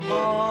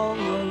all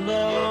the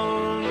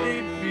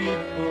lonely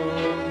people.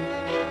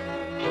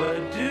 Where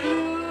do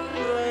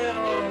they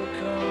all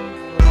come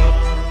from?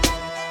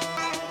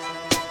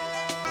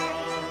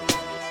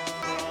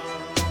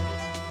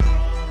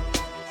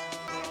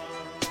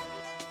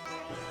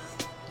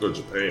 Go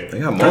Japan. They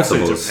got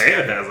multiples.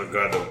 Japan has a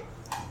Gundam.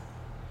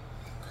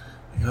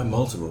 They got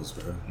multiples,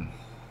 bro.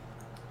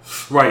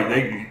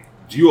 Right,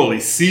 you only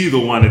see the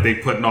one that they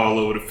putting all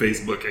over the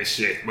Facebook and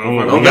shit. But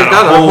They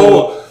got a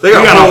whole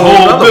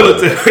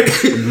military.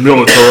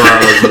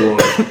 Militarized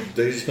one.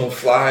 They just gonna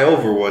fly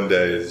over one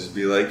day and just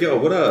be like, "Yo,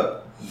 what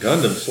up?"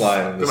 Gundam's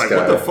flying in the They're sky.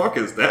 like, what the fuck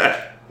is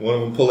that? One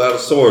of them pull out a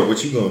sword.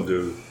 What you gonna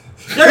do?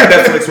 Y'all got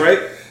Netflix, right?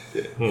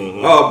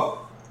 Mm-hmm.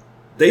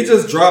 They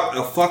just dropped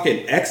a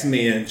fucking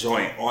X-Men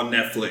joint on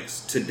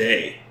Netflix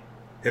today.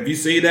 Have you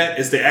seen that?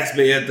 It's the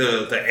X-Men,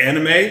 the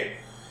anime.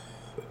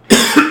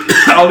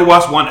 I only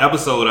watched one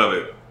episode of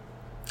it,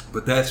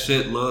 but that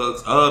shit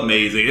looks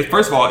amazing.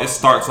 First of all, it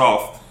starts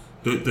off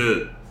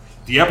the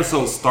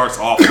episode starts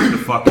off with the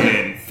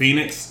fucking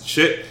Phoenix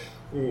shit.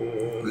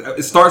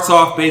 It starts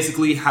off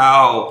basically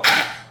how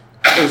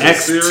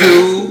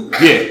X2,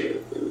 yeah,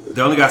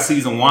 they only got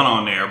season 1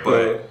 on there,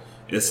 but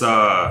it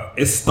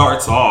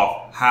starts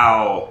off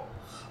how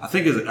I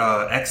think it's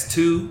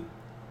X2.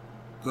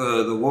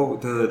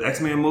 The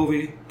X-Men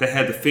movie that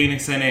had the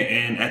Phoenix in it,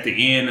 and at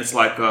the end it's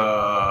like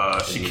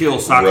she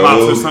kills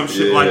Cyclops or some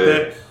shit like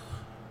that.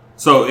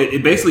 So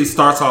it basically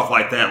starts off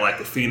like that, like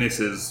the Phoenix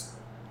is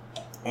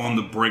on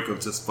the brink of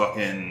just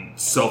fucking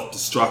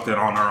self-destructing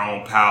on her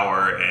own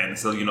power, and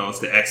so it's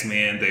the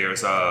X-Men.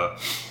 There's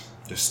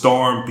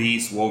Storm,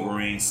 Beast,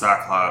 Wolverine,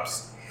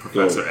 Cyclops,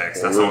 Professor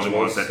X. That's the only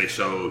ones that they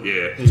showed.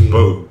 Yeah.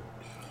 Boom.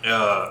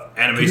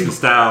 Animation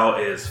style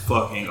is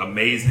fucking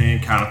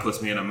amazing. Kind of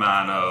puts me in the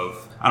mind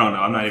of, I don't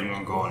know, I'm not even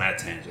gonna go on that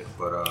tangent,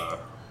 but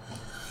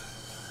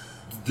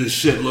this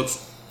shit looks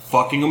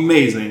fucking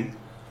amazing.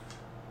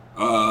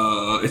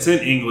 It's in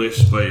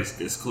English, but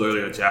it's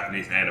clearly a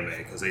Japanese anime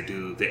because they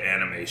do the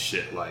anime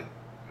shit like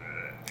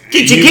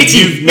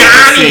you've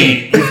never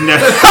seen. You've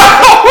never.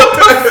 What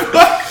the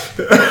fuck?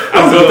 I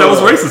don't know if that was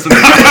racist.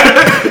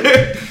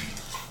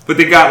 But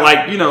they got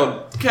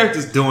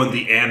characters doing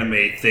the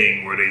anime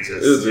thing where they just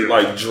Is it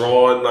like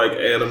drawn like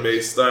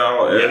anime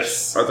style?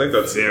 Yes, I think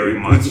that's very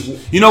much.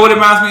 You know what it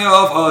reminds me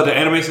of? The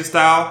animation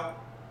style.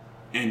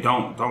 And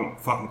don't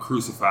fucking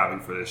crucify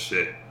me for this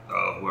shit.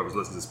 Whoever's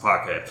listening to this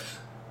podcast.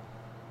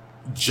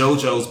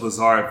 JoJo's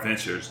Bizarre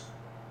Adventures.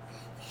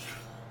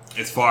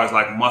 As far as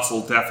like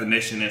muscle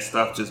definition and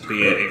stuff just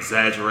being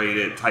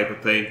exaggerated type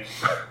of thing.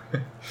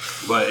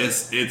 But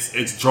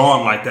it's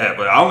drawn like that.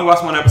 But I only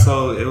watched one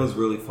episode. It was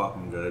really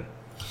fucking good.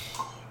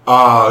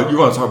 You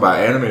want to talk about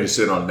animated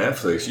shit on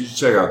Netflix? You should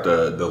check out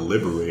the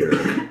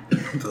Liberator.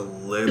 The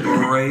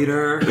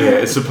Liberator?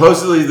 Yeah, it's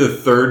supposedly the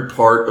third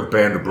part of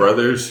Band of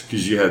Brothers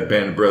because you had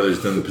Band of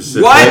Brothers then the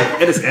Pacific. What?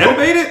 And it's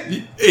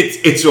animated?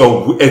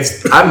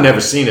 It's I've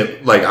never seen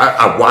it. Like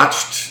I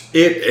watched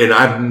it and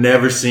I've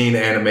never seen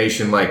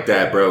animation like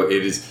that, bro.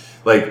 It is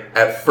like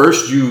at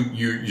first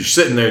you're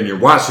sitting there and you're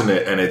watching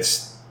it and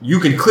you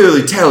can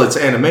clearly tell it's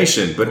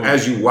animation, but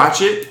as you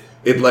watch it,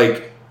 it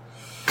like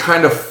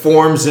kind of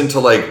forms into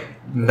like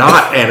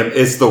not anime.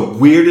 It's the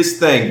weirdest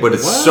thing, but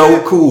it's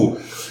so cool.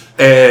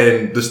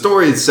 And the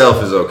story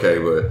itself is okay,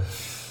 but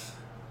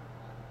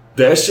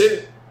that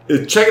shit,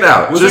 check it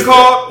out. What's it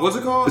called? What's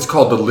it called? It's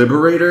called The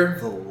Liberator.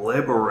 The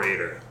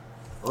Liberator.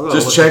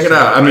 Just check it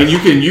out. I mean, you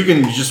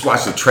can just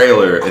watch the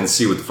trailer and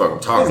see what the fuck I'm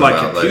talking it's like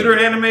about. Computer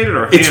animated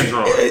or hand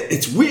drawn?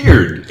 It's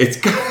weird.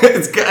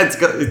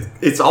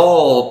 It's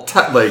all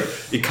like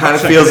it kind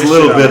of feels a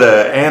little bit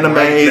of anime.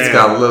 It's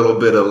got a little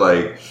bit of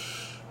like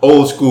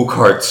old school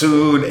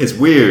cartoon. It's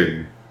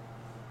weird.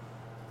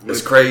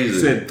 It's crazy. You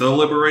said The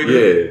Liberator?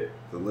 Yeah.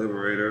 The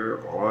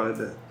Liberator.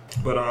 Odd.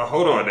 But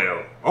hold on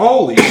now.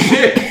 Holy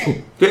shit.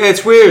 Yeah,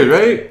 it's weird,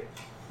 right?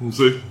 Let's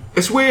see.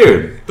 It's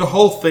weird. The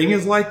whole thing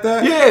is like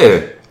that?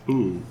 Yeah.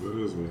 Ooh, that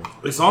is weird.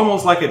 It's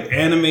almost like an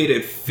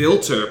animated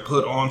filter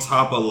put on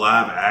top of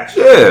live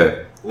action.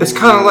 Yeah. It's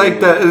kind of like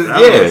that.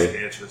 That was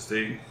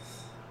interesting.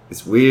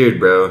 It's weird,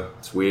 bro.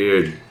 It's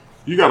weird.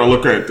 You got to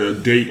look at the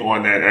date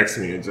on that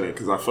X-Men joint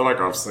because I feel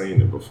like I've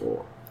seen it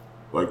before.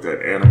 Like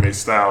that anime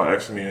style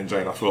X-Men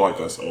joint. I feel like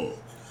that's old.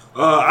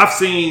 I've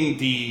seen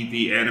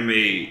the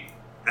anime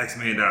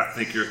X-Men that I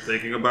think you're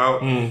thinking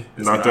about.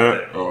 It's not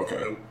that? Oh,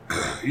 okay.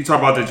 You talk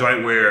about the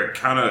joint where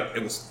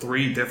it was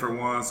 3 different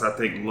ones. I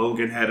think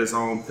Logan had his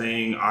own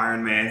thing.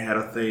 Iron Man had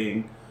a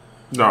thing.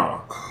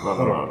 No.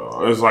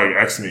 It's like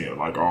X-Men,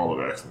 like all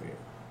of X-Men.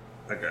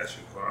 I got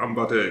you. I'm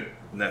about to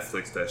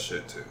Netflix that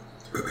shit too.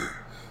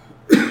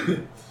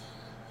 The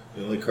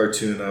only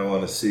cartoon I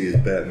want to see is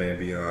Batman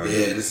Beyond.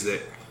 Yeah, this is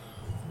it.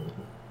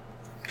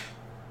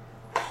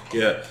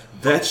 Yeah,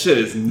 that shit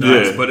is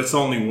nuts, but it's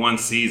only one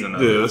season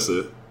of it. Yeah, that's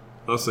it.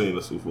 I've seen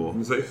this before. Let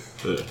me see.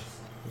 Yeah.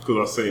 Because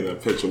I've seen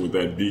that picture with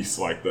that beast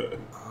like that.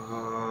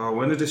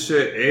 When did this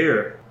shit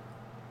air?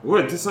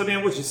 What? So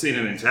then what you seen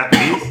it in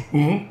Japanese?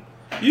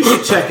 Mm-hmm. You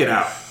should check it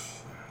out.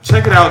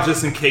 check it out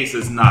just in case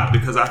it's not,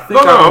 because I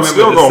think No, I I'm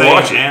still remember the gonna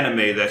watch same it.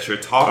 anime that you're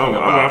talking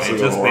I'm about,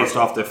 absolutely and just gonna based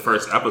watch off the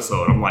first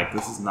episode, I'm like,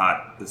 this is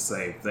not the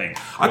same thing.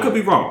 I could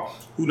be wrong.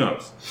 Who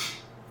knows?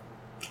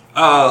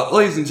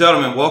 Ladies and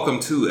gentlemen, welcome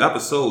to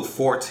episode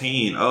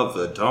 14 of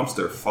the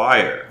Dumpster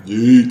Fire.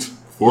 Yeet.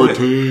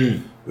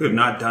 14. We have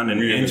not done an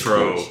We in this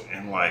intro bitch.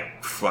 in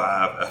like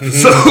 5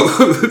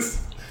 episodes.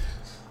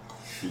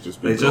 You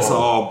just be They just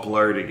gone. all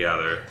blur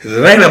together. Because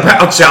it ain't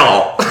about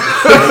y'all.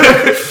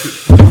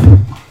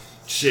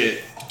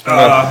 Shit.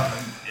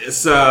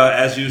 It's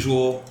as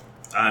usual.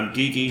 I'm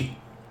Geeky.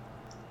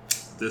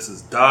 This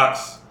is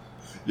Docs.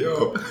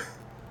 Yo,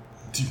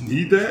 Do you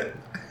need that?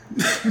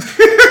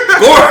 Of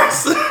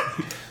course.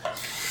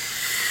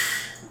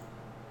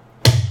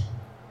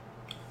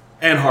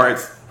 And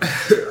Hearts. I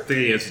think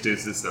he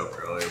introduced himself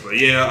earlier, but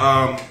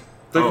yeah.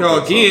 Thank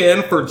y'all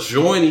again for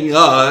joining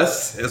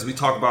us as we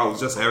talk about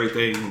just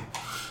everything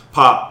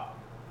pop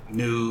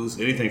news,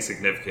 anything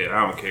significant.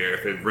 I don't care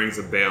if it rings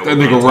a bell. That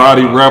we're gonna nigga talk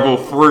Roddy about it. Rebel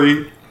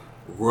free.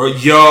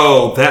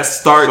 Yo, that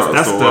starts. Shout out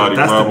That's to the Roddy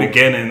Rebel.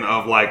 beginning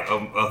of like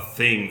a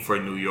thing for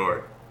New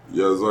York.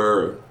 Yes,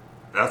 sir.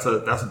 That's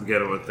the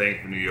beginning of a thing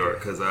for New York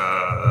because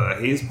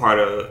he's part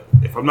of.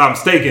 If I'm not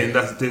mistaken,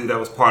 that's the dude that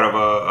was part of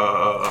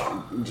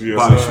GSI,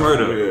 Bobby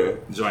Shmurda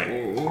yeah. joint,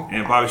 Mhm.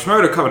 and Bobby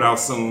Shmurda coming out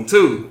soon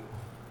too.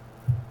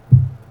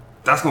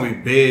 That's gonna be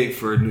big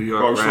for New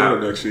York Bobby rap.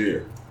 Shmurda next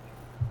year.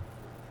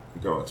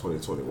 We going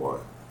 2021.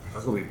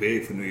 That's gonna be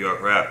big for New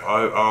York rap.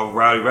 All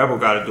Rowdy Rebel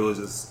got to do is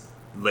just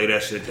lay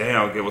that shit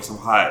down, give us some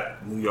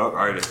hot New York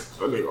artists.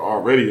 That nigga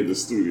already in the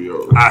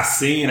studio. I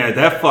seen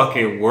that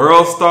fucking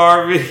World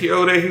Star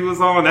video that he was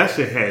on. That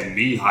shit had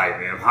me hyped,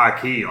 man. High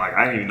key, like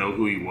I didn't even know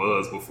who he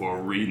was before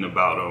reading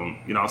about him.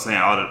 You know what I'm saying?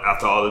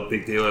 After all the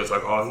big deal, it's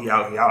like, oh, he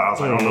out. I was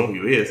like, I don't know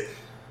who he is.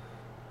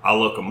 I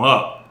look him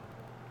up.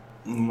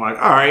 I'm like,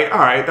 all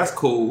right, that's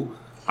cool.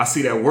 I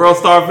see that World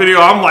Star video.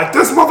 I'm like,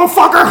 this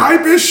motherfucker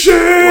hype as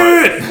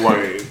shit.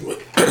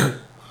 Like,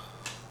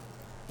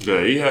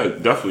 yeah, he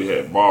definitely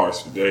had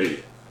bars for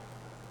days.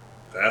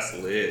 That's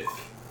lit.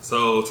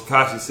 So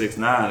Tekashi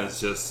 6ix9ine is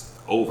just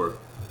over.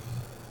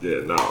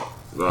 Yeah, no.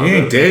 He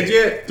ain't dead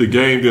yet? The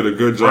game did a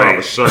good job Right.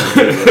 of shutting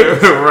him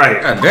down.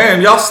 Right. God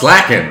damn, y'all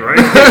slacking. Right.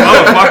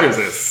 Motherfuckers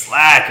is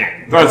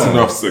slacking. That's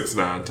enough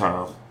 6ix9ine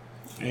time.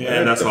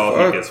 And that's the all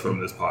fuck? he gets from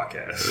this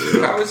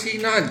podcast. How is he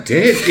not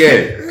dead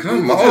yet?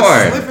 Come Just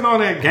on. slipping on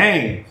that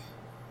game.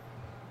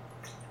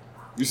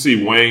 You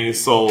see Wayne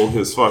sold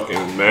his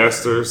fucking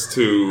masters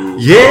to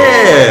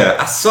Yeah,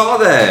 I saw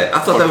that. I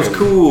thought that was fucking-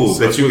 cool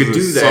that you was could it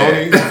do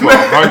Sony that.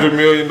 for $100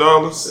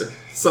 million.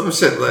 Some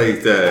shit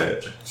like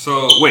that.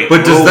 So wait, But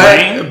does Lil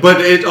that? Wayne?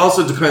 But it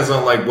also depends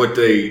on like what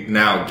they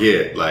now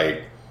get.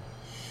 Like,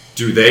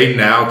 do they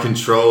now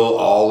control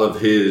all of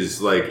his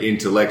like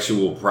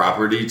intellectual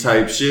property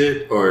type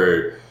shit,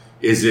 or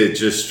is it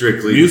just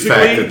strictly Musically?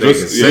 the fact that they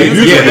can Just- say? yeah, Yeah,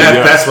 musically,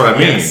 yeah. that's what I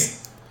mean.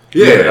 Yes.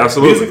 Yeah,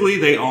 absolutely. Musically,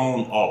 they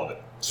own all of it.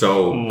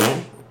 So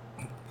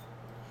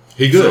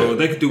he good. So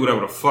they could do whatever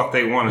the fuck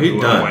they want to He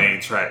do done. on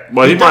Wayne track.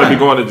 But he He might done. be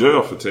going to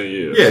jail for 10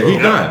 years. yeah, so he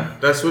done.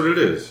 That's what it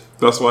is.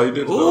 That's why he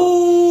did it. though.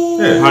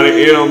 Ooh. Yeah. 100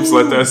 M's,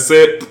 let that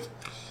sit.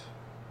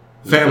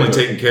 Family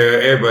taken care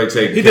of. Everybody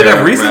taken He care did that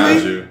of recently?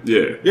 around you.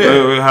 Yeah.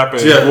 Yeah. It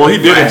happened. Yeah, well, he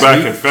like did it last back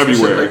week, in some shit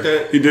February. like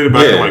that. He did it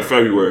back in Yeah. like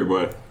February,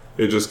 but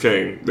it just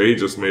came. They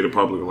just made it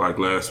public like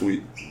last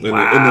week. In the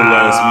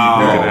last Wow.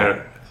 week, week and a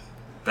half.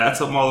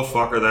 That's a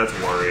motherfucker that's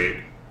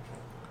worried.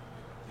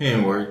 He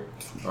ain't worried.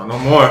 No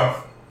more.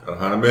 Got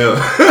 100 mil.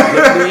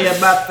 Look me in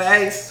my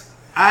face.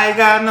 I ain't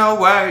got no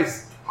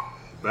worries.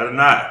 Better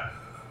not.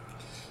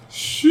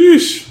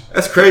 Sheesh.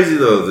 That's crazy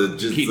though.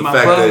 Just Keep the my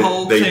fact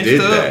butthole that they cinched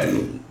did up.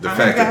 that. The I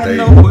fact ain't that got they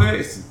no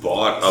worries.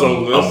 bought So a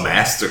listen.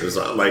 master's.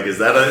 Like, is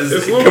that a?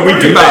 It's Can Lil we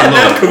do Wayne. that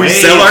now? Lil Can we Wayne.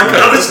 sell our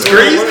college It's Lil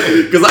degrees?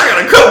 Wayne. Because I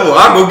got a couple.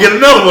 I'll go get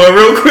another one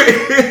real quick.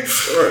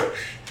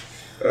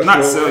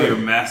 Not sell your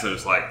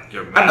master's like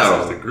your I know.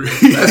 master's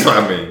degree. That's what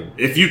I mean.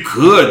 If you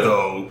could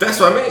though. That's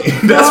what I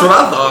mean. That's what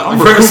I thought. I'm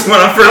when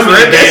I first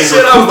read that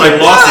shit, I was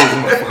like, what?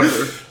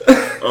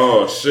 motherfucker.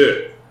 Oh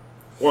shit.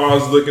 Well, I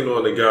was looking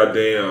on the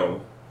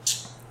goddamn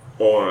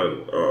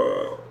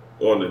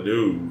on the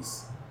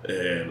news,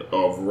 and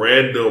a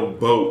random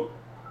boat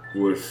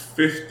with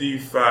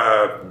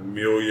 $55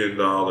 million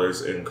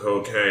in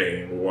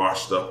cocaine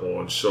washed up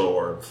on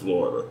shore in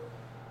Florida.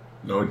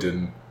 No, it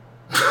didn't.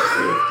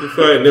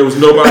 And there was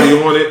nobody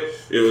on it.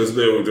 There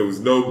was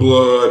no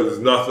blood. It was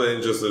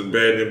nothing. Just an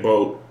abandoned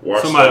boat.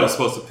 Washed Somebody up. was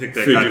supposed to pick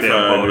that 55 goddamn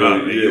boat up,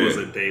 and million, it was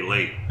yeah. a day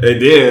late.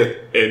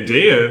 And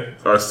then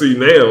I see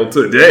now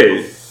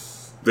today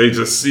they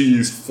just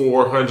seized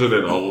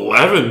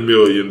 $411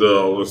 million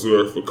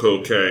worth of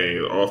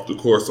cocaine off the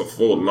coast of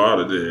Fort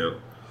Lauderdale.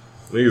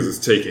 Niggas is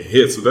taking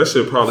hits, so that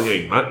shit probably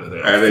ain't nothing to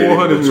that. And they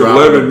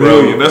 $411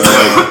 million.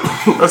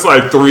 That's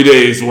like 3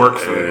 days work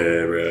for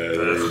them.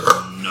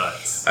 That's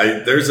nuts.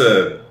 There's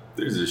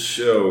a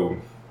show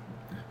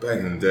back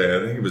in the day. I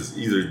think it was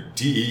either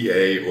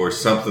DEA or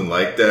something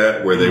like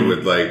that, where they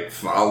would like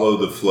follow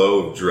the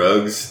flow of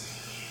drugs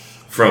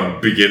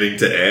from beginning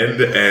to end,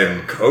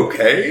 and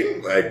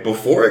cocaine, like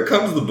before it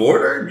comes to the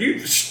border,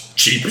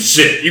 cheap as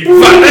shit. You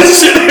can find that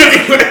shit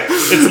anywhere.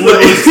 It's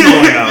literally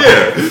snowing out.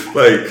 Yeah,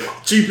 like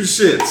cheap as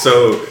shit.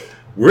 So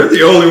we're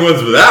the only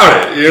ones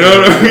without it. You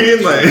know what I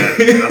mean? Like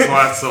that's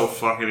why it's so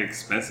fucking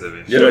expensive.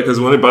 And Yeah, because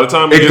by the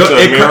time we it, get to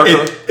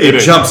America, it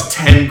jumps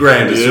 10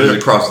 grand as soon as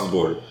it crosses the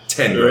border.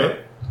 10 Yeah. grand.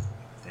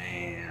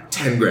 damn.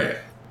 10 grand.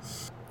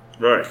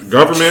 right,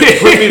 government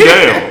put me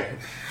down.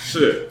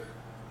 Shit.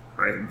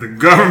 Right, the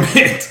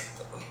government.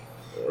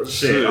 Oh,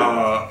 Shit.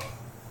 What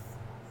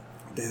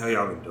the hell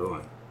y'all been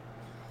doing?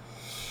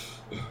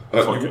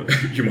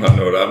 You might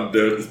know what I'm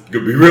doing. It's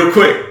gonna be real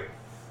quick.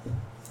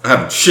 I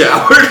haven't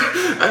showered.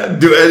 I didn't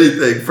do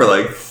anything for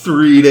like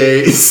 3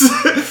 days.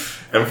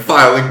 And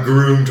finally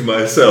groomed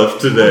myself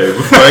today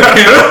before I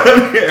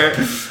came on here.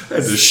 I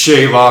had to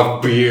shave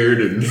off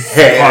beard and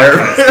hair.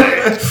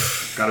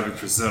 Gotta be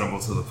presentable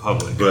to the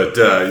public. But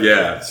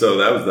yeah, so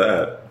that was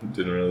that.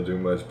 Didn't really do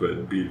much, but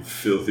it'd be a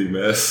filthy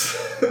mess.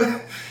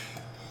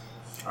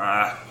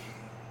 I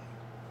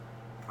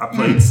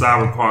played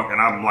Cyberpunk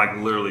and I'm like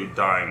literally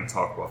dying to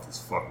talk about this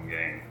fucking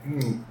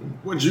game.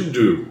 What'd you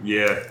do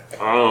Yeah,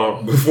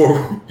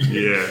 before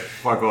yeah.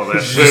 Fuck all that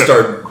you shit. just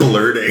start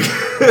blurting?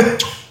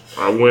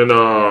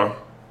 I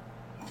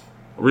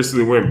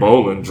recently went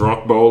bowling,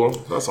 drunk bowling.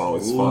 That's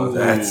always fun.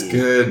 That's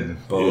good.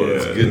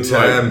 Bowling's a good it's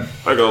time.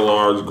 Like a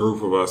large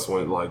group of us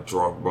went like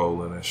drunk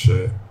bowling and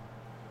shit.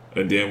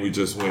 And then we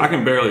just went. I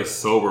can barely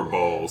sober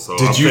bowl, so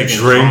Did I'm you thinking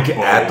drink drunk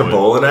at the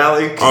bowling. bowling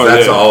alley? 'Cause Oh,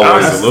 that's yeah.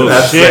 always That's the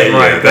that's shit it,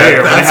 right yeah.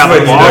 there. When they That's have when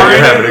a you know bar you're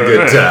in having a it.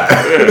 good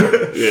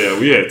time. Yeah,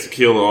 we had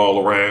tequila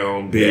all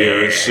around, beer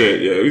Yeah. and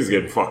shit. Yeah, we was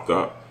getting fucked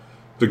up.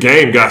 The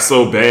game got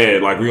so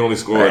bad, like we only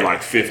scored Hey.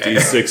 like 50,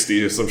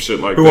 60 or some shit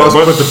like Who that. wants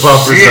to put the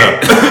bumpers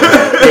up?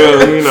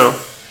 Yeah, you know.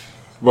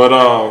 But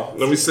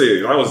let me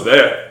see. I was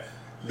there.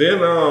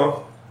 Then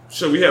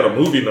shit, we had a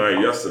movie night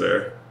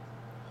yesterday.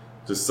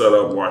 Just set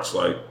up, watch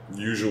like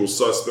Usual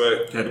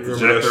Suspect. Had the You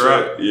remember that projector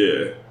up? shit?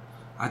 Yeah.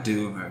 I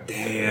do, man.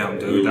 Damn, We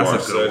dude, that's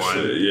watched a good that one.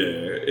 shit,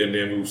 yeah. And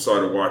then we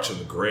started watching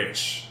The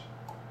Grinch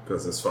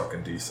because it's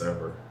fucking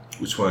December.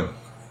 Which one?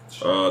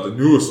 The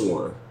newest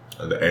one.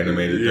 The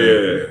animated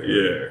Yeah, thing?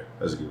 yeah.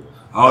 That's a good one.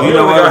 Oh, you I know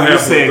only what? got When you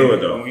halfway say through it,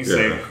 though. when you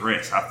say Yeah.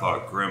 Grinch, I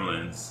thought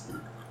Gremlins,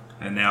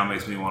 and now it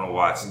makes me want to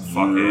watch You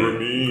fucking and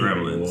me,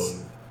 Gremlins.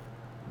 one.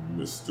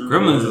 Mr.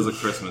 Gremlins is a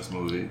Christmas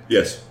movie.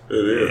 Yes. It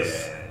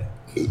is.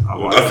 Yeah, I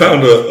watched I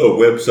found a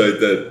website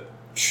that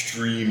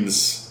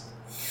streams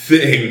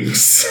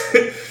things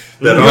that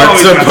You aren't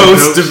always got the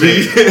supposed dope to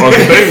be. shit. On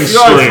things You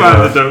always streamer.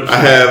 find the dope I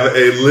have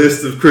a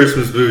list of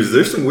Christmas movies.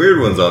 There's some weird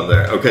ones on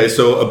there. Okay,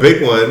 so a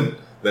big one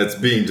that's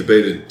being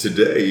debated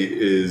today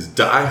is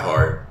Die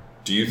Hard.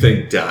 Do you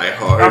think Die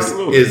Hard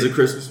Absolutely. is a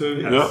Christmas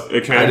movie? Yeah,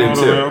 it came I do out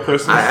too. around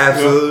Christmas. I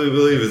absolutely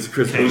believe it's a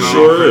Christmas Came movie. out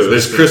Sure on is.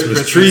 There's Christmas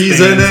Christmas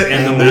trees in themes it,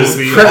 in the and there's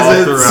movie, all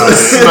presents, throughout it.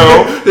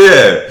 snow.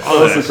 Yeah, All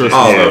that That's a shit. Christmas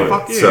all movie. of it.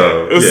 Fuck yeah.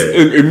 So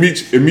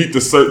It meet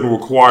the certain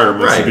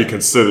requirements Right. to be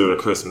considered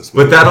a Christmas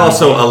movie. but that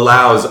also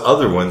allows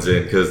other ones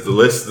in because the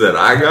list that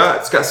I got,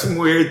 it's got some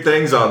weird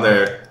things on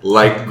there,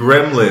 like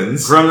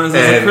Gremlins. Gremlins is a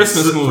and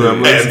Christmas s- movie.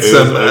 and Gremlins is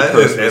some a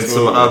Christmas and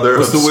some movie. other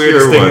What's the obscure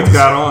weirdest thing ones. it's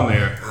got on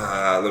there?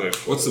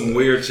 What's Some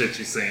weird shit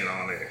you saying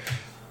on there?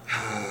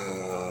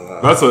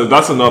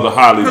 That's another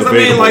highly 'Cause I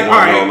debatable mean, like,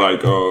 one.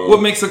 alright, Though, like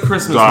What makes a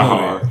Christmas Die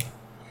movie?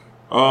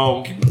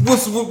 Hard.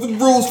 What's the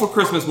rules for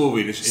Christmas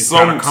movie? It's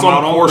Some gotta come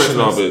out on portion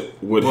Christmas. of it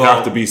would Well-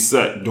 have to be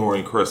set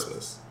during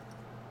Christmas,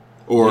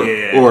 or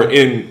Yeah.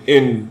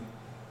 in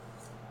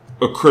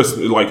a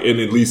Christmas, like in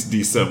at least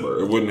December.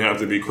 It wouldn't have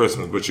to be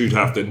Christmas, but you'd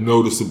have to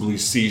noticeably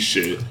see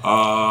shit.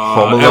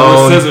 Home Edward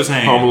Alone.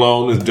 Scissorhands. Home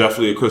Alone is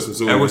definitely a Christmas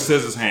movie. Edward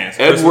Scissorhands.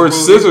 Edward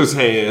Christmas movie?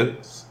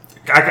 Scissorhands.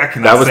 I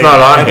cannot That was say not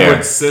on Edward here.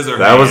 Scissorhands.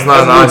 That was not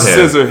Edward on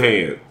here.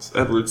 Scissorhands.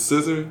 Edward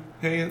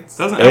Scissorhands.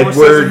 Doesn't Edward Edward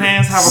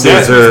Scissorhands have a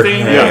Scissorhands. Christmas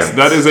theme? Yes,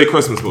 that is a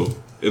Christmas movie.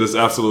 It is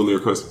absolutely a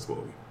Christmas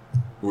movie,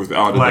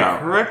 without a Like,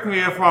 doubt. correct me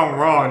if I'm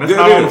wrong. That's Yeah,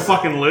 not it on the is.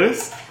 fucking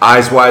list.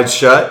 Eyes Wide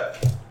Shut,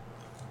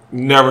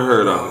 Never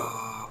heard of it.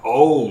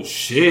 Oh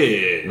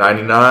shit.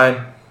 99.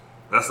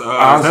 That's is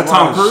Eyes that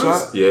Tom Wide Cruise?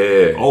 Shut?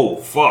 Yeah. Oh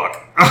fuck.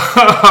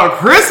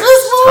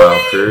 Christmas Tom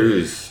movie?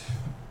 Cruise.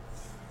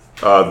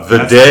 The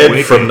That's Dead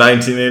wicked. from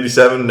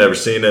 1987. Never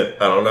seen it.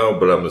 I don't know,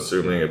 but I'm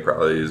assuming it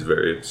probably is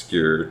very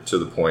obscure to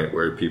the point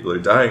where people are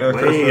dying on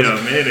Wait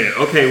Christmas. a minute.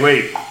 Okay,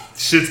 wait.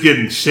 Shit's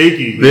getting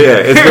shaky. Yeah,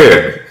 it's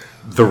weird.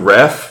 The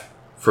Ref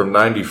from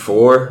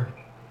 94.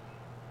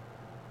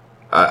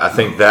 I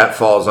think that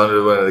falls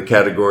under one of the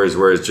categories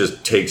where it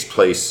just takes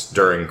place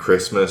during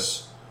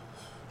Christmas.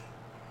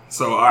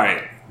 So,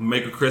 alright.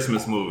 Make a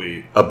Christmas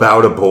movie.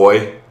 About a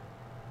Boy.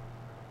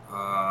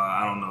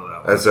 I don't know that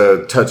one. That's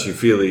a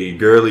touchy-feely,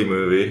 girly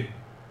movie.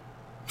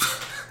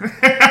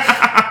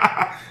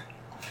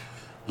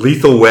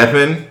 Lethal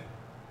Weapon.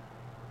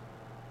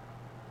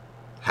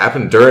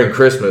 Happened during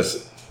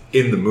Christmas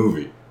in the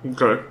movie.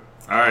 Okay.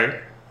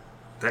 Alright.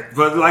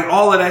 But like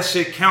all of that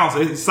shit counts.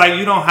 It's like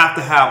you don't have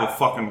to have a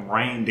fucking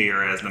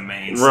reindeer as the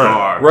main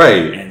star,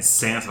 right? And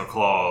Santa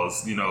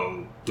Claus,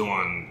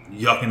 doing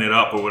yucking it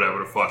up or whatever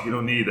the fuck. You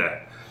don't need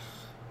that.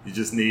 You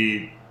just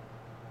need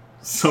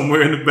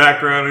somewhere in the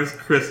background is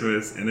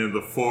Christmas, and in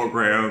the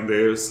foreground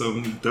there's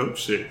some dope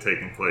shit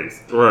taking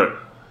place. Right.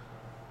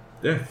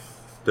 Yeah.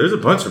 There's a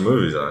bunch of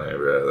movies on here,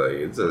 bro. Like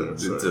it's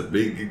a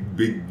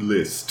big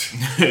list.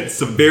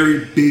 It's a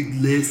very big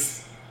list.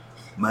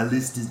 My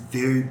list is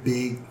very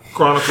big.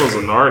 Chronicles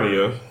of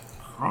Narnia.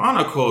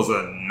 Chronicles of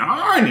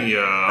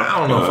Narnia. I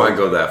don't know if I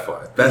go that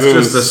far. That's There's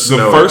just the the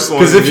snow. first one,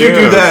 Because if you yeah.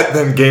 do that,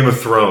 then Game of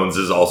Thrones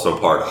is also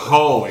part of it.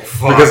 Holy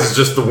fuck. Because it's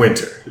just the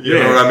winter. You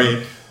Yeah. know what I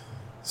mean?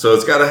 So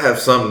it's got to have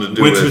something to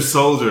do Winter with...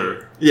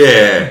 Soldier.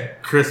 Yeah.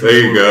 Christmas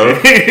There you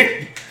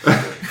movie.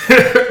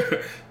 go.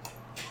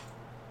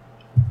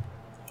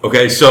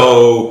 Okay,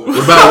 so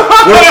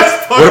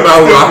what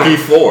about Rocky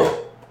 4?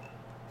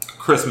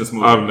 Christmas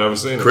movie. I've never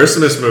seen it.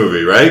 Christmas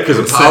movie, right? Because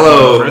Set on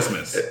Apollo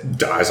Christmas.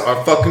 dies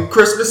on fucking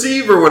Christmas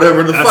Eve or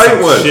whatever the That's fight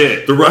some was.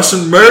 shit. The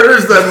Russian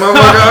murders that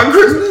motherfucker on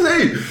Christmas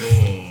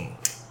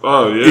Eve.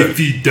 Oh, yeah. If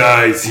he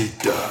dies, he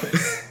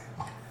dies.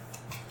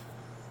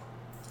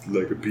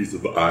 Like a piece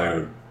of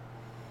iron.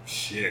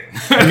 Shit.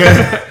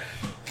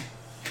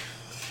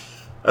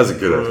 That's a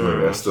good ass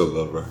movie. I still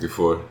love Rocky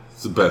 4.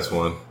 It's the best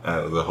one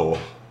out of the whole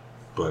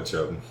bunch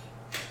of them.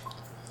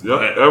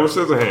 Yep. Edward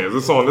Scissorhands.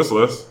 It's on this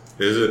list.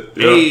 Is it?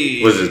 Yeah.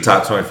 Hey. Was it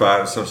top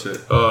 25 or some shit?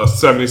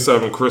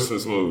 77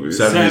 Christmas movies.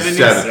 77.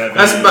 77.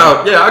 That's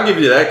about, yeah, I'll give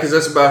you that because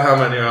that's about how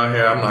many are on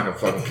here. I'm not going to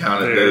fucking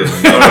count it.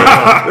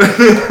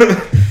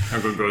 There.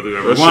 I'm gonna go through That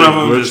every one shit of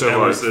them. Just glitching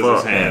Edward like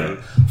fuck. Scissorhands.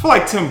 I feel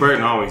like Tim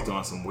Burton always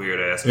doing some weird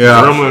ass.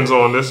 Yeah. Gremlins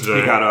on this He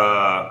joint. got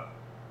a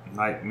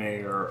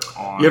Nightmare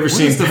on. You ever What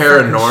seen is the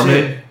fucking Paranorman?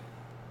 shit?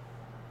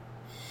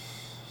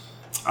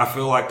 I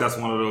feel like that's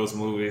one of those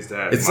movies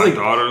that It's my like-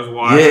 daughters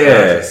watch. yeah. And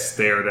I just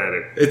stared at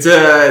it.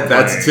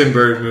 That's a Tim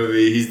Burton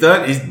movie. He's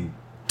done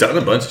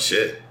a bunch of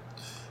shit.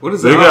 What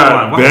is They that?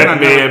 got Why can I never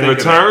Batman think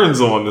of that? Returns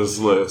on this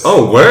list.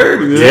 Oh,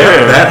 word?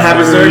 Yeah. That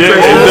happens during Yeah,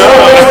 Christmas.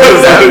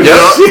 it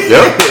does.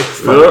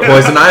 Yep.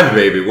 Poison Ivy,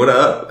 baby. What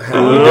up?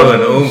 How you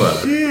doing, Uma?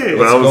 Shit.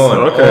 What's That was, going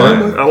okay.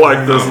 on? I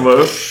like this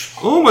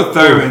list. Uma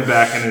Thurman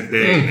back in the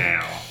day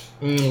now.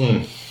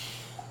 Mm.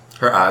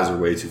 Her eyes are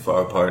way too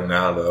far apart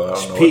now, though. I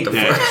don't know Peak what the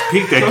that. fuck.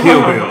 Peak that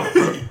Kill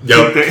Bill.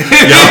 Yup. Peak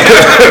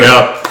that,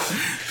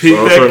 Yup. peak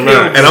Well, that so Kill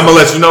now- And I'm gonna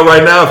let you know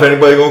right now, if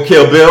anybody gonna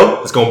kill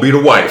Bill, it's gonna be the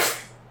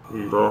wife.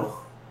 Bro.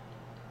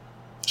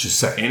 Just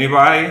saying.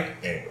 Anybody?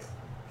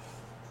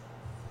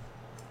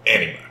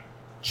 Anybody.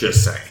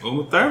 Just saying.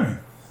 Uma Thurman.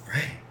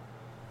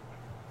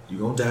 You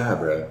gonna die,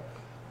 bro.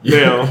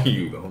 Yeah.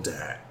 You gonna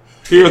die.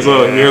 Here's a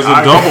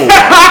double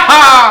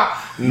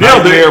one.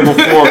 Nightmare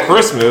Before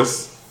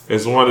Christmas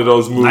is one of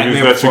those movies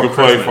Nightmare that you Before can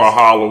play Christmas. for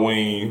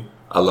Halloween.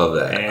 I love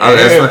that. And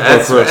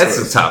That's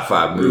Christmas. a top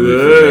 5 movie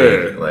for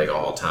Yeah. me, like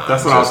all time.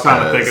 That's what I was Just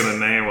trying to 'cause- think of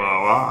the name of.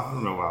 I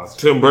don't know why I was.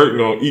 Tim Burton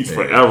gonna eat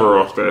forever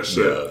off that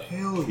shit. Yeah.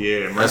 Hell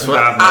yeah. That's what.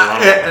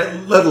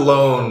 Let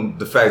alone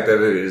the fact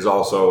that it is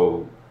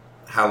also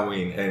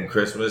Halloween and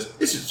Christmas.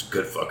 It's just a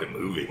good fucking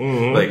movie.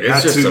 Mhm. Like Got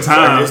it's just two a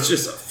times. It's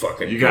just a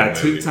fucking. You good got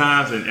 2 movie.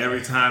 times and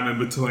every time in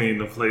between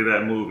to play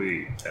that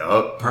movie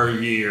Yup. per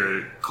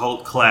year.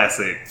 Cult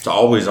classic. It's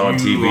always on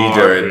You TV are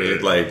during good.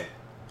 it, like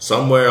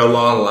somewhere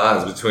along the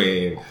lines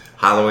between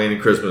Halloween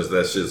and Christmas.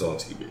 That shit's on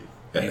TV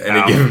at You any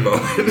have- given You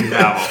moment.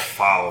 have a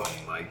following.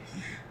 Like,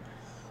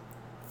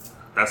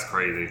 that's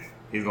crazy.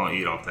 He's going to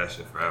eat off that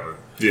shit forever.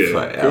 Yeah,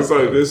 Forever. it's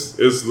like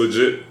it's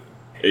legit.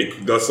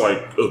 That's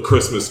like a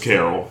Christmas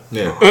Carol.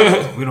 Yeah.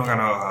 We don't got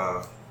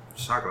no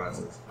shot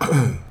glasses.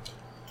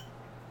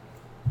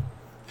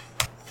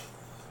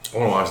 I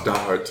want to watch Die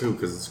Hard too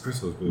because it's a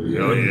Christmas movie.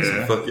 Oh, Yo.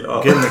 yeah. Fuck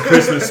y'all. Get in the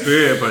Christmas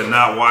spirit, but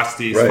not watch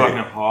these Right. fucking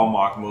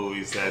Hallmark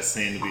movies that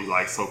seem to be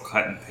like so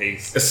cut and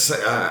paste. It's, is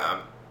it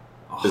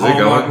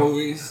Hallmark going?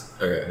 movies?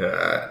 Okay.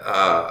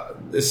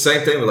 It's the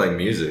same thing with like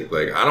music.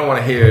 Like I don't want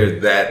to hear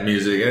that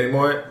music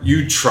anymore.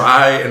 You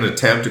try and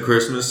attempt a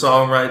Christmas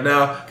song right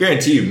now,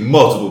 guarantee you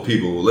multiple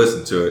people will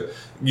listen to it.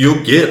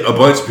 You'll get a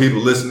bunch of people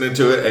listening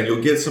to it, and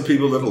you'll get some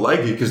people that'll like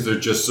it because they're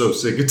just so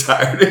sick and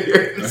tired of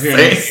hearing the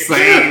Same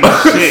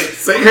shit.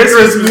 same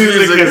Christmas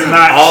music has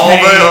not all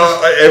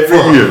changed every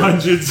for year.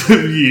 hundreds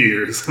of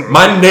years.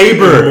 My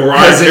neighbor Mariah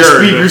has a Carey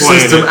speaker been playing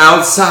system it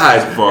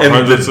outside for and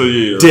hundreds the of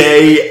years.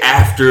 day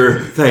after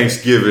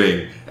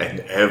Thanksgiving, and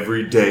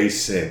every day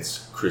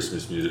since,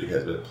 Christmas music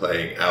has been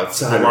playing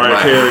outside Mariah of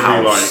my Carey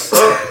house. be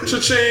like,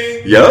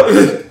 cha-ching.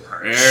 Yep.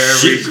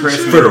 Every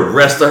Christmas. For the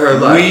rest of her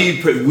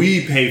life.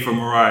 We pay for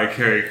Mariah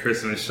Carey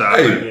Christmas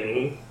shopping.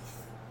 Hey.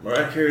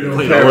 Mariah Carey don't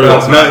Play care the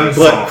about words nothing of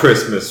the but song.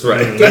 Christmas,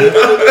 right?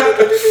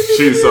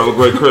 She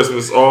celebrate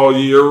Christmas all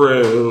year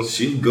round.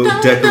 She can go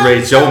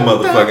decorate your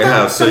motherfucking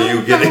house so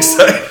you get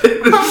excited.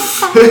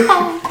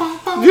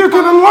 You're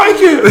gonna like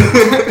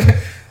it.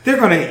 They're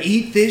gonna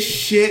eat this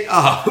shit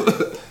up.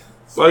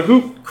 It's like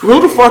who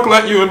the fuck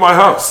let you in my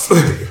house?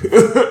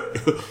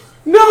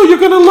 No, you're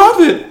gonna love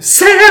it.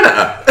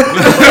 Santa!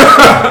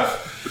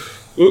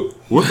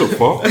 What the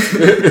fuck?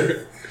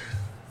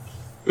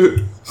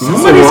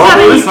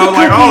 So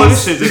like all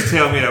this shit just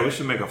tell me that we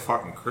should make a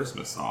fucking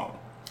Christmas song.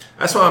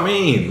 That's what I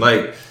mean.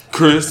 Like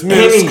Christmas,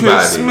 anybody.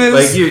 Christmas,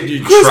 Like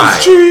you Christmas try.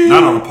 tree.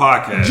 Not on the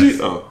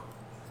podcast.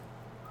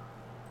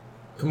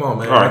 Come on,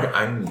 man. All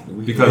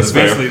right. Because That's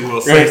eventually fair.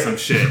 we'll say some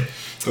shit.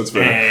 That's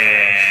fair.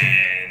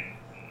 And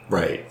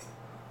Right.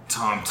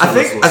 Tom Tillis I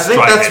think will that's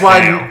strike why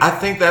it down. I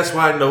think that's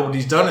why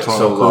nobody's done it Tom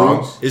so long.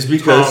 Cruise. Is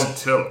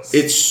because Tom Tillis.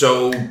 it's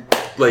so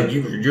like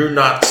you're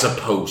not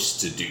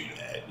supposed to do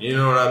that. You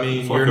know what I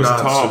mean? Fuck You're is not.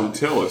 Tom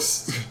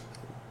Tillis.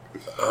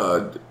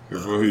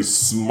 Will he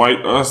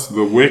smite us,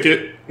 the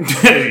wicked,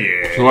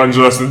 yeah. plunge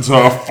us into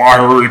a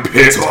fiery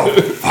pit?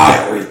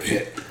 Fiery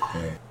pit.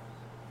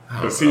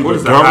 Is he What the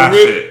is that hot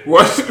government? shit?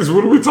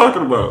 What are we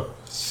talking about?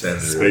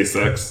 Senator.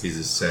 SpaceX. He's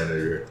a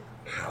senator,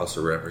 House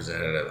of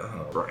Representative.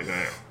 Oh. Right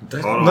now.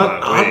 Hold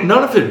on, wait.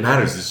 None of it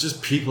matters. It's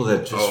just people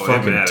that just Oh, it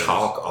fucking matters.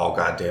 talk all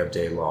goddamn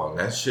day long.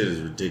 That shit is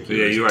ridiculous.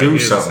 Yeah, you're right. Do He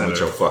is a something with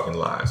senator. your fucking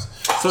lives.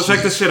 So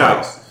check this shit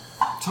out.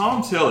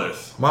 Tom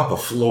Tillis Mop a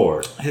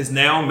floor. has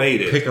now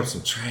made it Pick up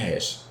some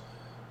trash.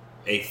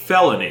 a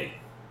felony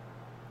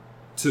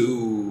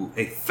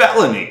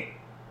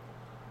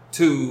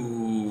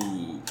to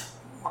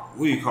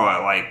what do you call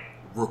it? Like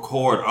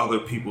record other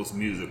people's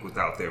music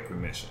without their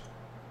permission.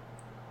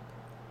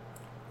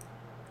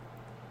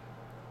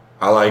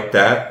 I like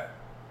that.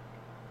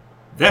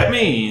 That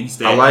means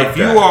that I like if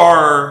that. you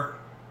are,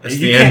 That's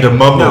you the can't- end of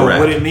mumble no, rap.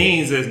 what it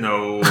means is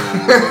no.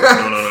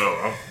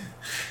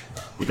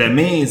 What that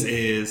means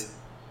is,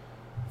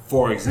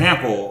 for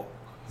example,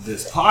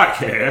 this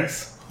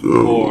podcast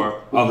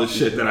or other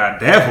shit that I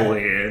dabble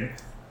in,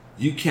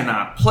 you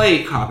cannot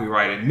play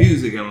copyrighted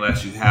music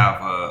unless you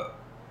have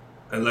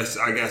unless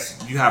I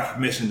guess you have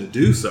permission to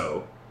do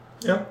so.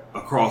 Yeah.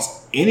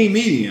 Across any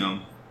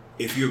medium,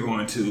 if you're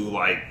going to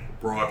like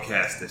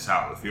broadcast this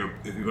out, if you're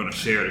going to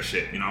share the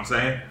shit, you know what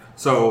I'm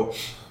saying?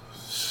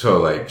 So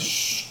like,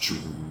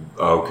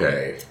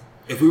 okay.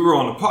 if we were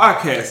on the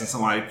podcast and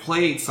somebody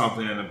played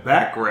something in the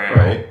background,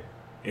 Right.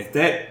 if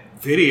that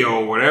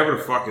video, whatever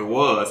the fuck it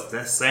was,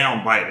 that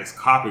sound bite is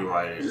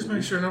copyrighted, Just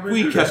make sure nobody.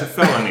 we do catch that. a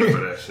felony for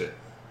that shit.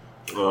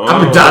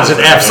 I've been dodging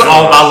F's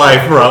all my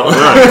life, bro.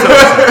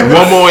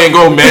 One more ain't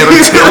gonna matter.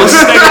 Tell us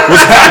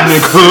what's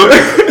happening,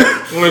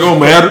 cook. Ain't gonna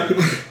matter.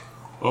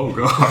 Oh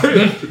god,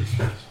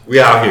 We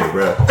out here,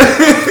 bro.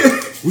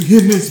 we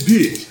getting this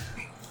bitch.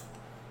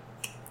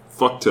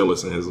 Fuck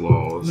Tillis and his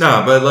laws.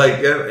 Nah, but like,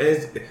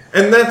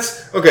 and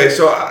that's okay.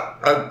 So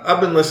I've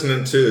been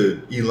listening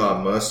to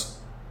Elon Musk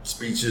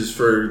speeches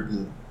for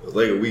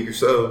like a week or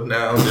so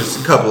now.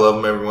 Just a couple of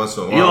them every once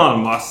in a while.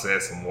 Elon Musk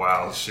said some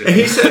wild shit. And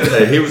he said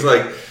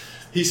that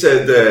he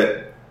said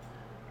that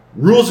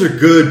rules are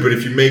good, but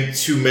if you make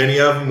too many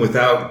of them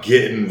without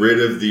getting rid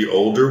of the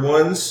older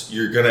ones,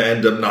 you're gonna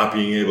end up not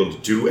being able to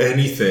do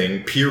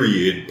anything.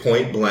 Period.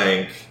 Point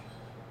blank.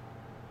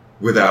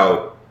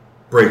 Without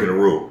breaking a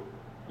rule.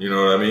 You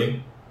know what I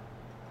mean?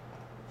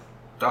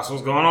 That's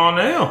what's going on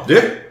now.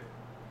 Yeah.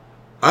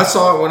 I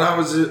saw it when I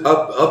was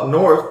up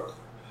north,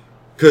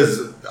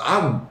 because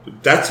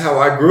that's how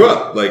I grew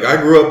up. Like, I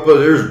grew up,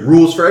 there's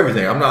rules for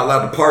everything. I'm not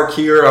allowed to park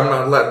here. I'm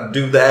not allowed to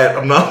do that.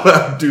 I'm not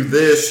allowed to do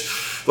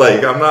this.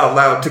 Like, I'm not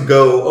allowed to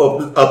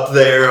go up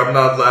there. I'm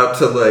not allowed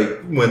to,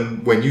 like,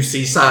 when you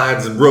see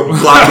signs and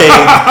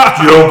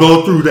blockade, you don't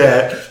go through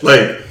that.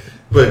 Like,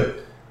 but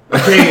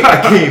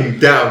I came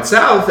down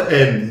south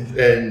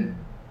and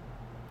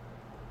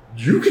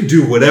you could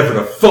do whatever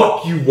the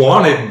fuck you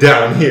wanted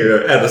down here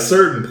at a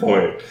certain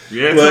point.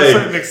 Yeah, to a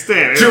certain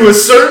extent. To a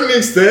certain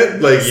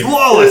extent, like It's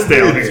lawless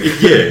down here.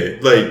 Yeah,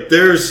 like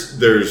there's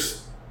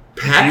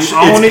patch. You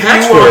own It's it, you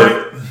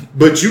patchwork,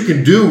 but you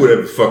can do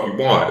whatever the fuck you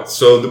want.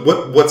 So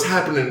what's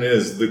happening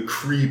is the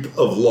creep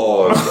of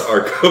laws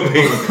are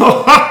coming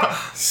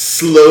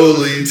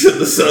slowly to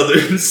the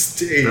southern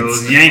states.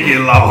 Those Yankee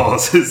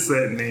laws is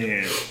setting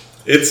in.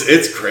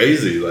 It's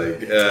crazy.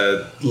 Like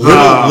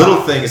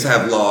little things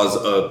have laws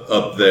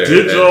up there.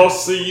 Did y'all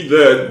see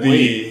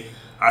that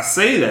I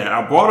say that.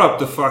 I brought up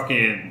the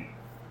fucking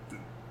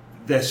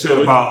that shit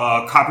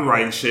about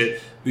copyright and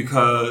shit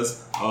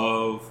because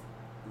of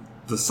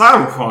the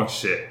Cyberpunk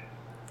shit.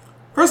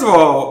 First of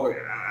all,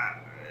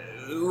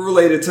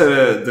 related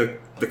to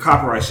the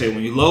copyright shit,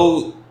 when you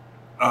load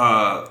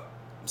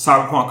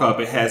Cyberpunk up,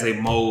 it has a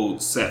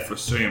mode set for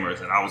streamers,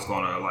 and I was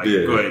gonna go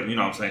ahead, you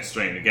know what I'm saying,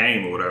 stream the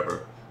game or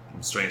whatever.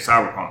 Stream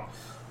Cyberpunk.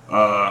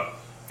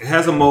 It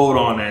has a mode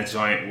on that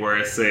joint where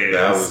it says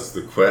that was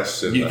the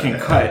question. you can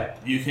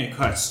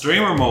cut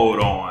streamer mode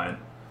on,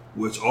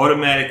 which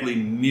automatically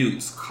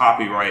mutes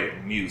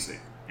copyrighted music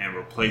and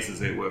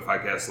replaces it with, I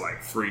guess,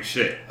 like free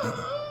shit.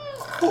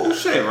 Cool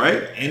shit,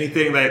 right?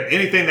 Anything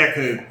that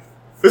could.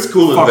 It's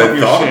cool that fuck up they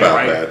your thought shit, about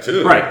right? that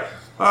too. Right.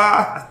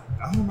 I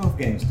don't know if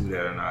games do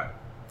that or not.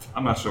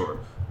 I'm not sure.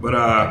 But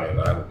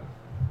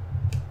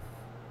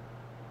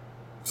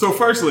so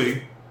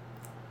firstly,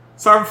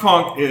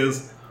 Cyberpunk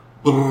is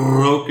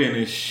broken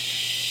as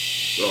shit.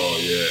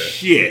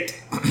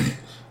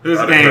 This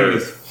game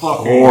is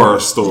fucking horror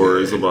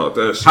stories about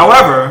that shit?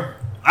 However,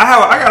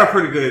 I got a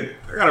pretty good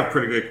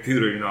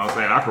computer. You know what I'm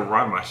saying? I can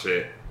run my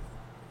shit.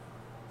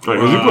 Like,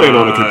 cause you playing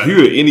on a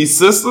computer, any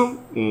system?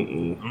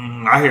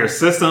 I hear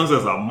systems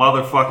is a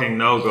motherfucking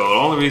no-go. The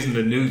only reason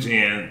the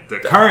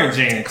current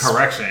gen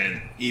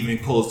correction even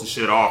pulls the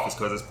shit off is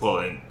because it's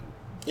pulling,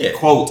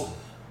 quote,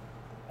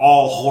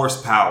 all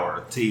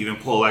horsepower to even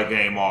pull that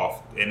game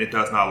off. And it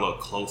does not look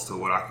close to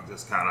what I can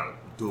just kind of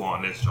do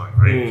on this joint,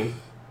 right?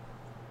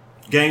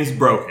 Game's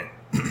broken.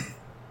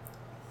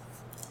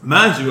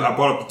 Mind you, I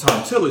brought up the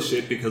Tom Tiller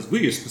shit because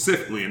we are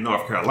specifically in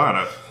North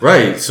Carolina.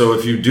 Right, so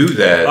if you do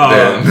that,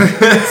 then...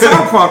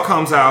 Cyberpunk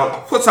comes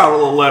out, puts out a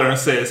little letter and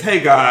says, hey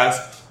guys,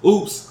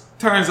 oops,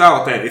 turns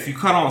out that if you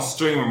cut on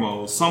streamer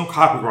mode, some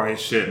copyright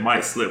shit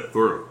might slip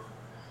through.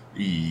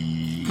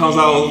 Comes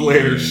out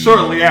later,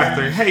 shortly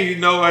after, hey, you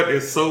know what,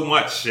 it's so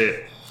much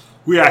shit.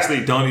 We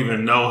actually don't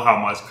even know how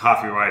much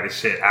copyrighted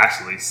shit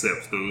actually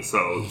slips through,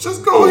 so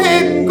just go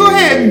ahead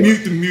and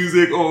mute the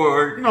music,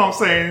 or you know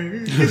what I'm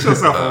saying, get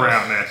yourself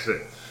around that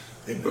shit.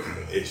 They broken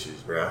the issues,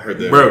 bro. I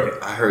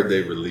heard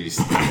they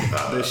released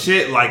the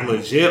shit like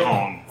legit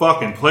on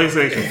fucking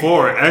PlayStation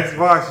 4 and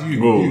Xbox.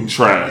 You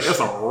trash. It's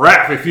a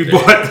wrap if you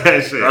bought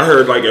that shit. I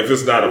heard like if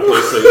it's not a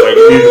PlayStation, like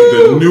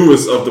even the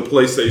newest of the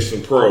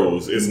PlayStation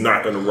Pros is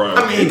not going to run.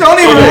 I mean, it don't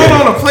even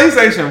run on a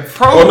PlayStation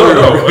Pro. Oh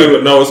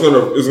no, it's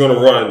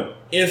gonna run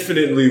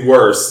infinitely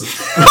worse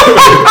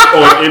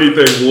on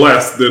anything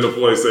less than a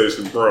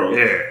PlayStation Pro.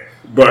 Yeah.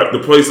 But the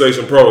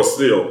PlayStation Pro is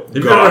still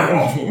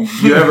god-awful.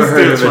 You ever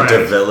heard of a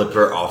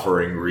developer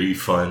offering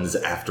refunds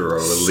after a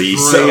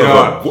release of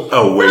Straight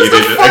a weighted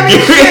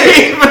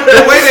game?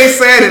 The way they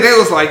said it, they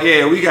was like,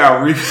 yeah, we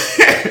got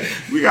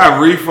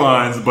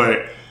refunds,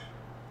 but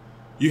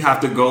you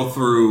have to go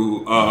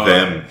through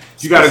them.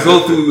 You got to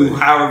go through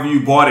however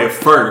you bought it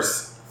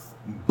first.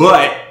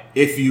 But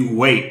if you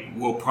wait,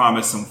 we'll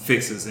promise some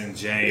fixes in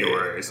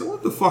January. Yeah. So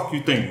what the fuck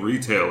you think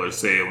retailers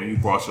said when you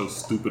brought your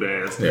stupid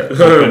ass,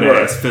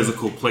 ass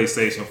physical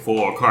PlayStation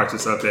 4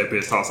 cartridge up that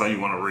bitch? Talks how you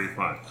want a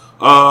refund.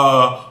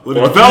 Well, the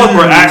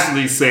developer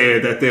actually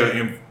said that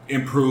they'll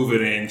improve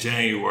it in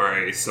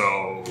January.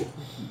 So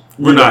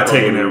we're not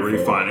taking that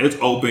refund. It's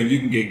open. You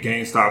can get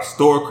GameStop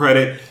store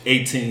credit,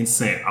 18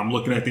 cents. I'm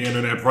looking at the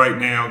internet right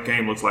now.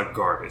 Game looks like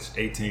garbage.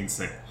 18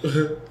 cents.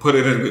 Put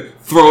it in,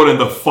 throw it in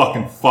the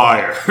fucking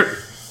fire.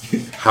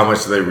 How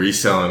much are they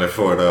reselling it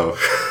for, though?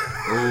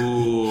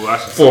 Ooh, I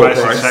should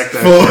check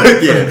that.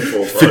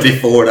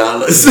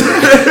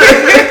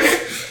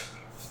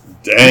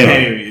 $54.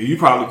 Damn. You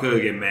probably could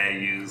get mad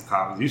used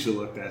copies. You should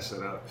look that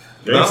shit up.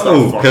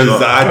 No,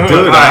 because I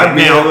do it.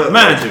 Now,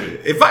 mind you,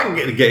 if I can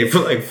get a game for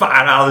like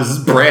 $5, it's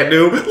brand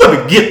new.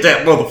 Let me get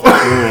that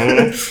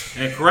motherfucker.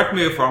 And correct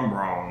me if I'm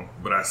wrong,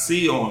 but I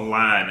see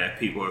online that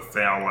people have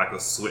found like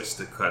a switch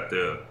to cut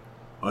the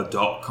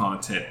adult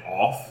content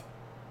off.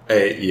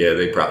 Yeah,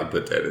 they probably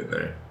put that in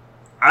there.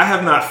 I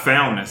have not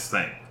found this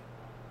thing.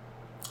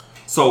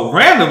 So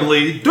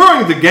randomly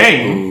during the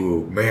game,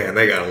 ooh man,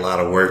 they got a lot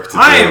of work to do.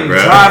 I am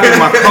driving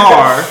my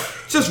car,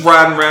 just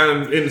riding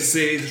around in the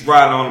city, just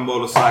riding on a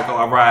motorcycle.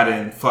 I ride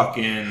in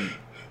fucking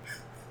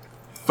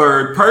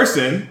third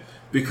person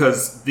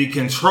because the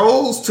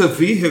controls to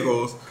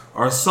vehicles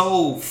are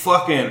so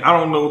fucking. I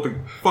don't know what the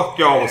fuck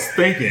y'all was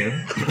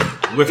thinking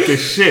with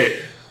this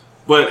shit,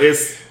 but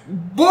it's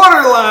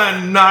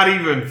borderline not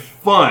even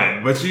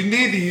fun, but you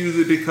need to use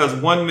it because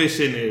one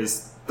mission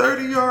is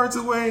 30 yards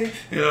away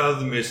and the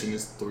other mission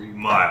is 3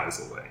 miles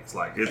away. It's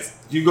like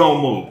you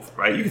gonna move,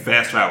 right? You can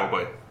fast travel,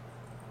 but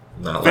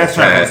fast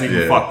travel is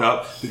even fucked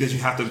up because you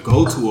have to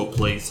go to a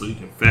place so you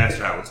can fast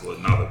travel to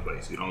another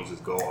place. You don't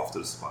just go off to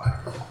the spot.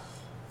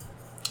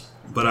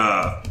 But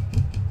what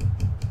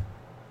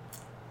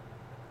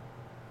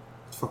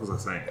the fuck was I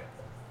saying?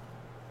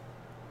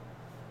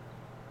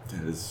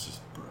 That is just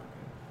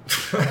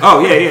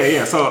Oh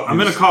yeah. So I'm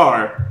in a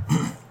car.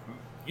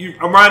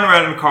 I'm riding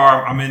around in the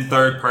car. I'm in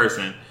third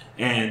person,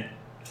 and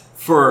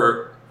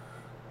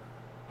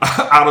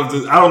I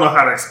don't know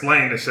how to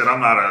explain this shit.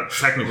 I'm not a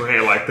technical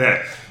head like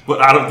that.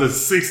 But out of the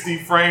 60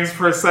 frames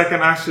per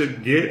second I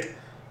should get,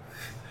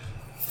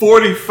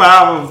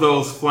 45 of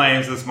those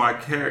frames is my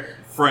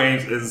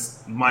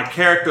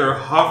character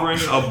hovering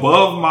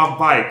above my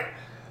bike,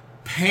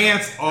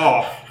 pants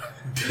off,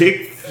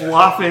 dick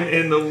flopping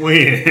in the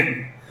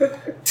wind.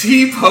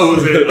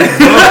 T-posing above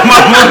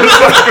my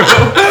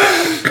motorcycle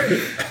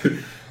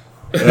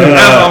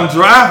as I'm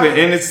driving,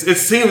 and it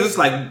seems it's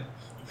like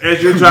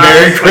as you're driving,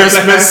 Merry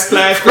Christmas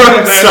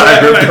from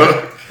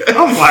Cyberpunk.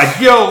 I'm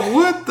like, yo,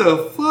 what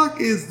the fuck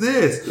is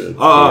this?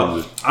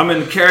 I'm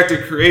in the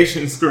character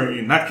creation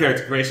screen, not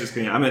character creation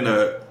screen. I'm in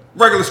the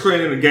regular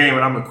screen in the game,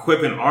 and I'm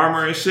equipping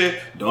armor and shit.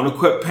 Don't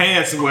equip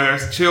pants when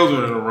there's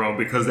children in the room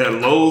because that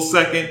low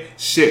second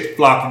shit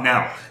flocking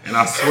out. And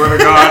I swear to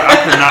God, I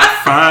could not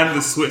find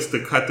the switch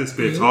to cut this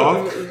bitch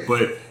off,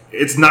 but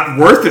it's not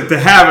worth it to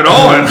have it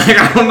on. Like,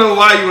 I don't know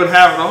why you would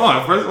have it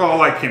on. First of all,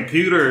 like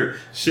computer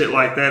shit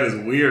like that is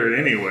weird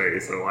anyway.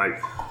 So like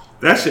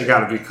that shit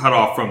got to be cut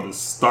off from the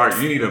start.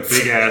 You need a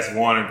big ass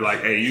warning,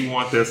 like, hey, you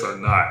want this or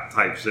not?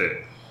 Type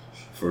shit.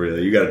 For real,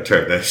 you got to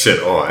turn that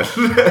shit on.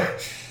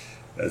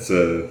 That's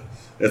a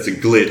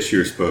glitch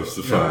you're supposed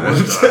to find.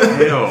 What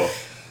the hell?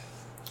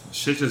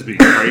 Shit just be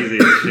crazy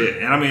as shit.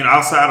 And I mean,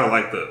 outside of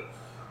like the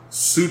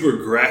super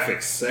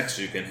graphic sex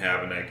you can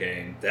have in that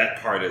game, that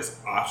part is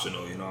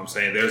optional. You know what I'm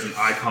saying? There's an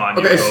icon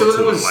you go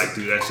to and like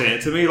do that shit.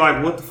 And to me,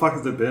 like, what the fuck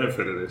is the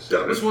benefit of this shit?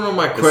 That was one of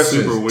my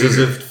questions. Does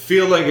it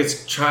feel like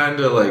it's trying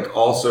to like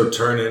also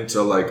turn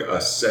into like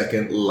a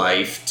Second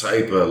Life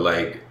type of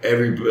like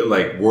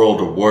like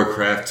World of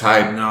Warcraft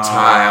type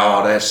tie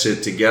all that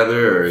shit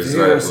together, or is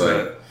that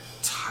like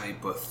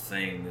type of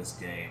thing this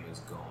game is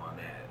going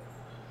at?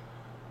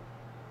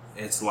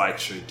 It's like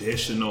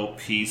traditional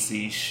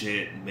PC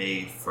shit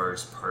made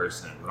first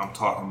person. But I'm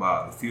talking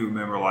about, if you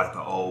remember like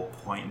the old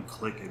point and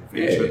click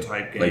adventure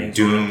type games. Like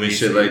Doom and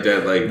shit like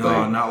that.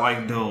 No, not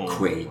like Doom.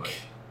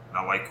 Quake.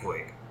 Not like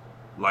Quake.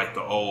 Like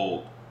the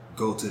old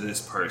go to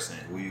this person.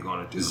 What are you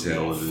going to do?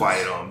 Zelda.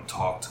 Fight them,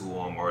 talk to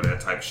them, or that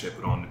type of shit.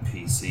 But on the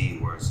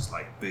PC where it's just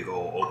like big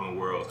old open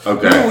world.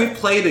 Okay. Remember we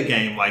played a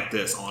game like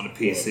this on the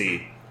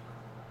PC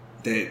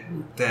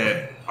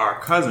that our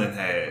cousin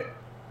had.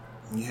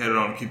 He had it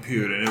on the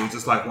computer, and it was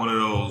just like one of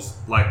those,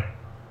 like,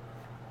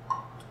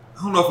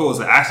 I don't know if it was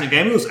an action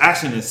game. It was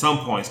action in some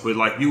points, but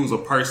like you was a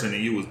person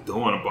and you was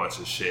doing a bunch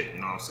of shit.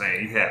 You know what I'm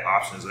saying? You had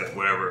options at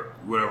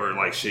whatever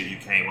like shit you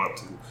came up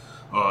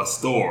to.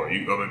 Store,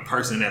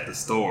 person at the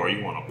store.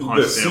 You want to punch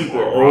them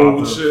super or rob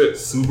old them. shit.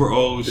 Super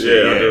old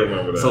shit. Yeah, I do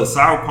remember that. So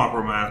Cyberpunk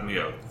reminds me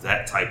of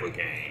that type of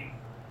game.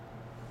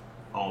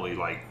 Only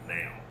like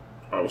now.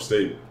 I wish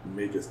they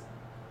make it.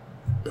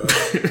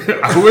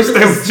 I wish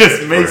they would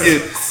just make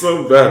it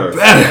so better.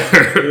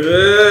 better.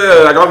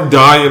 Yeah, like I'm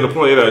dying to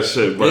play that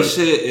shit, but This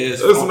shit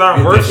is. it's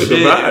not worth it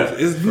to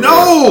buy.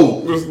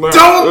 No! It's not,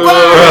 Don't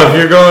buy if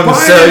you're going to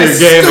Buying sell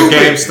is your game stupid.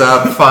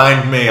 at GameStop,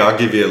 find me. I'll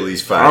give you at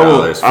least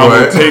 $5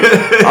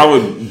 I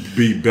would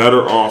be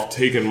better off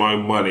taking my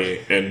money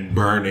and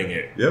burning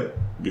it. Yep.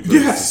 Because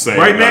it's the same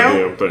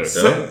goddamn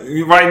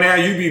thing. Right now,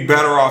 you'd be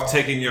better off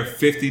taking your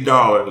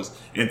 $50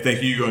 and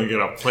thinking you're going to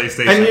get a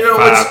PlayStation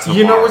 5 tomorrow.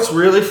 You know what's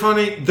really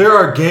funny? There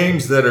are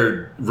games that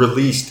are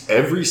released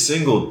every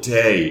single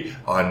day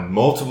on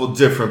multiple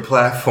different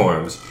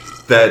platforms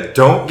that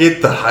don't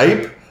get the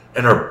hype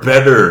and are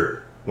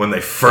better when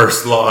they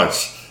first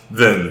launch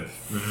than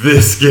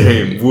this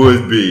game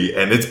would be,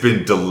 and it's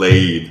been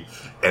delayed,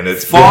 and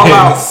it's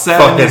Fallout been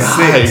fucking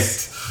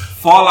 76. hyped.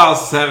 Fallout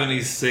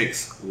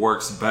 76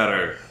 works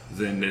better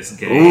than this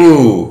game.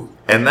 Ooh,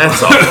 and that's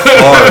a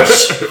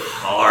harsh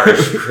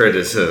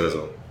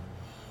criticism.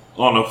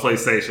 On the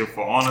PlayStation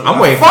 4. I'm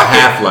waiting for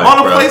Half-Life, On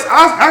the bro.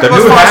 I The was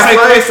new about to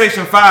Half-Life? say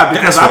PlayStation 5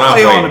 because That's what I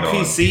play I'm on the waiting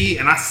on. PC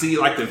and I see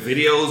like the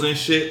videos and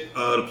shit,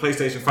 the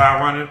PlayStation 5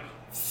 running.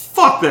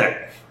 Fuck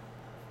that.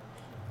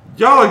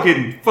 Y'all are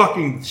getting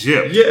fucking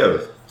gypped. Yeah,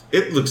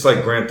 it looks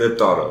like Grand Theft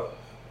Auto.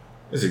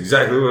 It's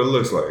exactly what it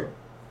looks like.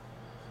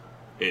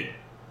 It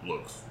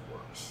looks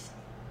worse.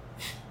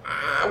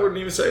 I wouldn't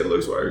even say it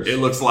looks worse. It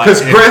looks like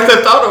Because Grand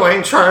Theft Auto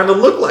ain't trying to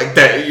look like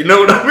that. You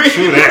know what I mean?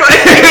 True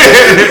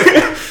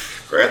that.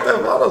 Grand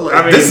Theft Auto, like,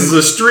 I mean- this is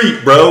a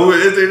street, bro.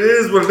 It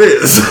is what it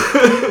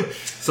is.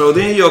 So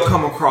then you'll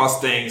come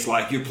across things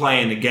like you're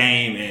playing the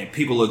game and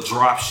people will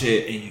drop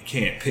shit and you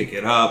can't pick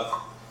it up.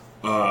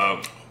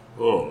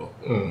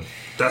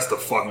 That's the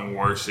fucking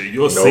worst shit.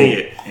 You'll see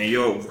it and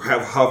you'll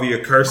hover your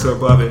cursor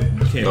above it and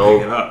you can't pick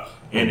it up.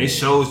 And it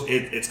shows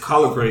it's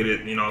color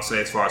graded, you know what I'm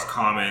saying, as far as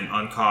common,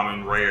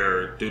 uncommon,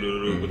 rare,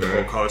 with the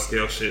whole color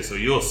scale shit. So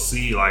you'll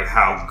see like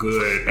how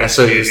good. That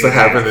shit used to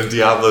happen in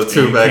Diablo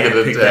 2 you back in can't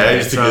the pick day. I that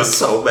used to up. get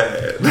so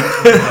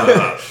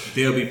mad.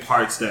 There'll be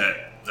parts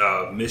that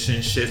mission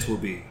shits will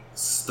be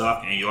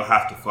stuck and you'll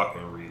have to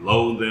fucking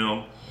reload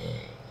them.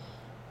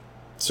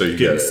 So you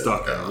Getting get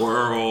stuck in the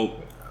world.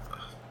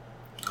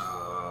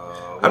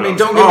 I mean,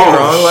 don't get me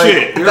wrong. Like,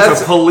 shit.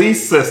 There's a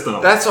police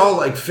system. That's all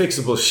like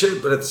fixable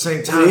shit, but at the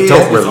same time, It is.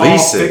 don't It's all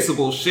release it.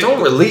 fixable shit.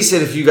 Don't release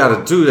it if you got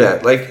to do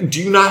that. Like,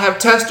 do you not have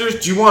testers?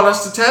 Do you want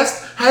us to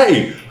test?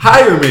 Hey,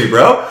 hire me,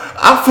 bro.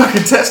 I'll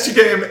fucking test your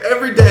game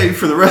every day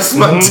for the rest of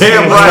my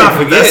damn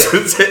life. If that's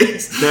what it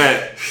takes.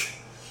 That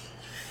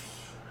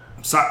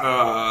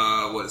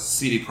what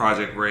CD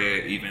Projekt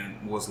Red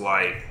even was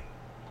like,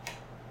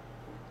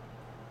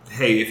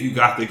 hey, if you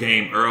got the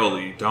game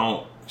early,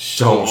 don't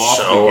Don't off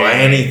the show game.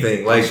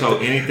 anything. Like, Don't show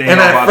anything. and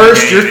at about the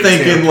first game you're and tell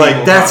thinking people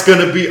like that's about-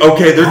 gonna be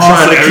okay. They're Oh,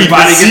 trying so to keep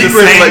everybody it get the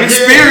secret. same Like,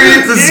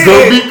 experience. this is Yeah.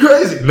 gonna be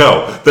crazy. No,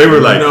 they were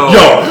like, No.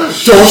 yo,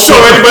 don't show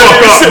anybody up,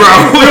 this, bro.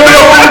 We don't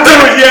know how to do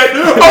it yet.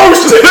 Oh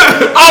shit!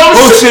 Oh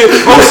shit!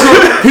 Oh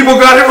shit! People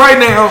got it right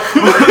now. Oh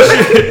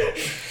shit!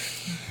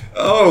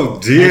 Oh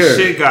That dear.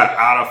 shit got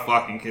out of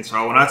fucking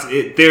control.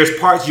 There's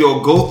parts you'll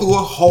go through a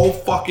whole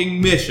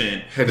fucking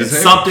mission Hey, and does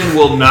any- something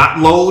will not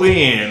load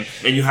in,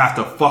 and you have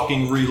to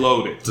fucking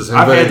reload it. Does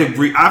I've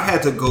anybody-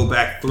 had to go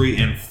back 3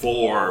 and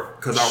 4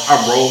 because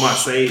I roll my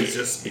saves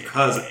just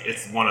because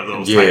it's one of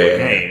those type Yeah. of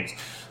games.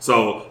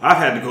 So I've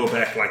had to go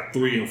back like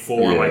 3 and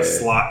 4 Yeah. like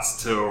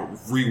slots to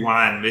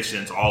rewind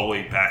missions all the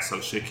way back so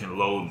shit can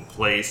load in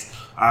place.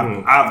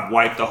 I've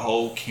wiped a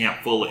whole camp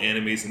full of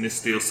enemies and it's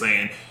still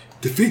saying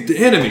defeat the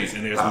enemies,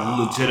 and there's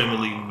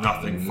legitimately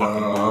nothing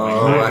fucking moving.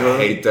 Oh, I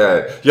hate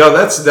that. Yo,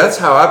 that's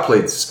how I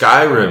played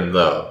Skyrim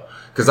though.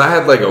 Because I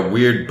had like a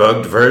weird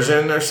bugged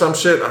version or some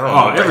shit. I don't know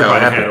what the hell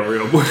everybody had happened. a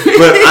real boy.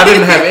 But I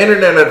didn't have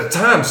internet at the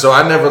time, so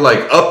I never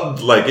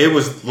it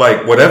was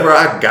like whatever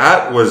I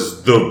got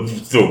was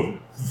the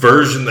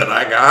version that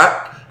I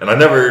got, and I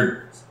never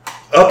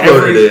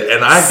uploaded it.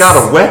 And I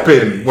got a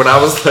weapon when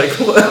I was like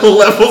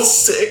level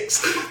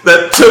 6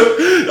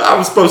 that I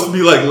was supposed to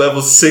be like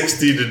level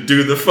 60 to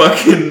do the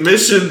fucking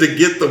mission to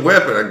get the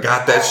weapon. I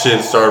got that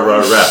shit, started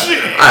running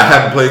around. I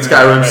haven't played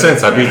Skyrim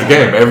since. I beat the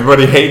game.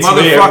 Everybody hates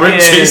me. Everybody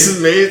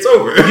chases me. It's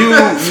over.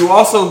 You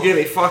also get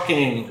a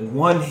fucking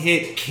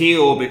one-hit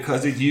kill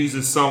because it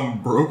uses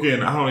some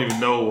broken. I don't even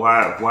know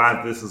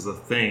why this is a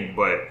thing,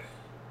 but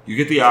you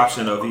get the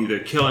option of either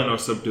killing or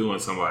subduing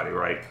somebody,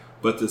 right?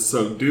 But the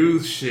subdue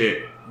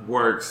shit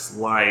works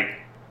like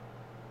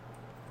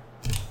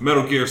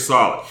Metal Gear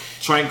Solid.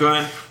 Trank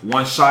gun,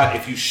 one shot.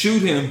 If you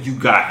shoot him, you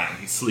got him.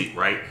 He's asleep,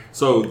 right?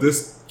 So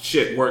this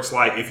shit works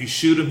like if you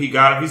shoot him, he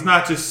got him. He's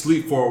not just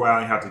asleep for a while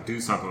and you have to do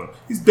something with him.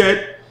 He's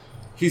dead.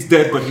 He's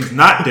dead, but he's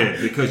not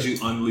dead because you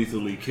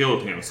unlethally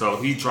killed him.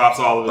 So he drops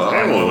all of his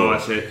ammo and all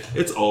that shit.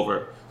 It's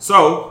over.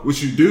 So,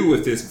 what you do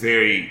with this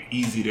very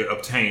easy to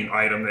obtain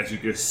item that you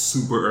get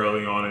super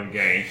early on in the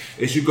game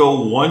is you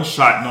go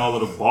one-shotting all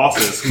of the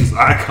bosses whose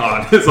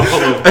icon is all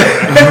over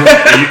there.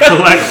 And you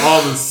collect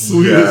all the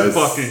sweetest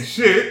fucking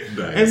shit,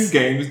 and the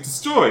game is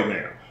destroyed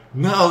now.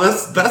 No,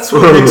 that's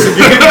what makes it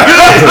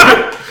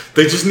good.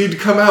 They just need to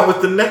come out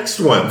with the next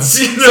ones.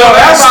 You know, So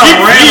as I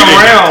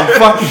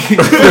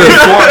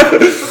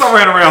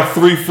ran around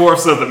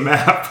 3/4 of the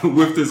map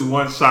with this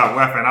one-shot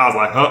weapon, I was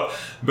like, "Oh,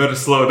 better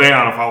slow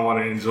down if I want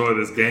to enjoy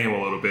this game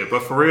a little bit."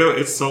 But for real,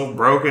 it's so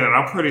broken, and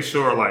I'm pretty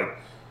sure,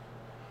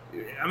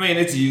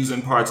 it's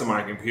using parts of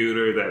my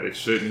computer that it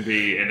shouldn't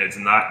be, and it's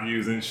not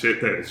using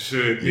shit that it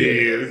should be.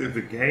 Yeah.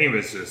 The game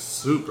is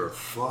just super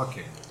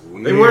fucking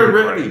weird. They weren't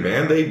ready, right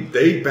man. now.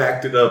 They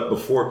backed it up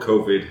before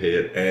COVID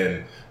hit,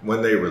 and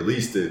when they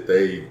released it,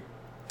 they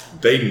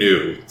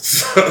knew.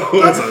 So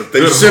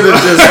they should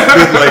have just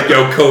been like,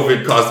 "Yo,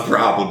 COVID caused the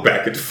problem.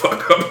 Back it the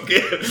fuck up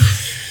again."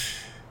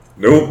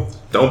 Nope,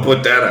 don't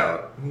put that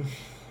out.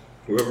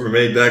 Whoever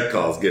made that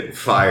call is getting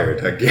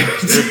fired. I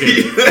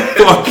guarantee.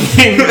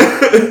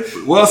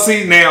 Fucking. Well,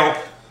 see, now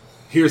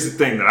here's the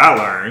thing that I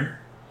learned.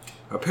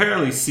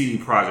 Apparently, CD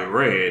Projekt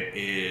Red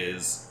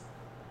is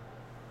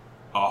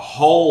a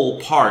whole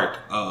part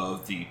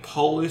of the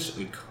Polish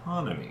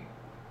economy.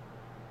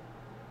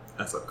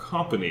 As a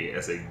company,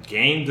 as a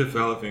game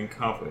developing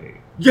company.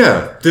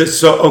 Yeah.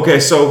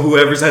 So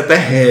whoever's at the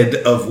head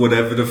of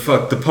whatever the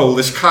fuck the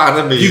Polish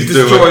economy You is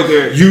destroyed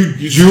doing, you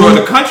destroyed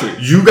the country.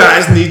 You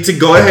guys need to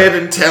go ahead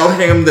and tell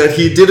him that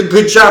he did a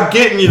good job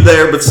getting you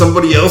there, but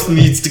somebody else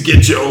needs to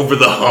get you over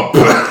the hump.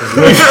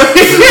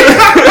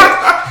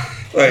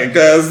 Like,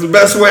 that's the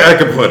best way I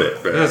can put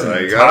it. That's an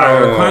like,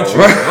 entire country.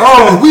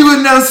 We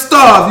would now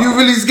starve. You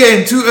released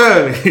game too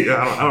early.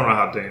 I don't know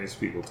how Danish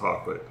people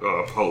talk, but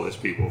Polish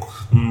people.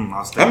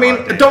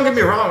 Don't get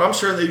me wrong. I'm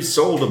sure they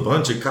sold a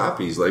bunch of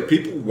copies. Like,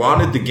 people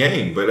wanted the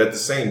game, but at the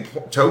same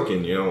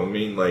token, you know what I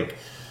mean? Like,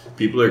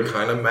 people are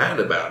kind of mad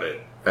about it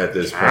at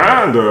this point.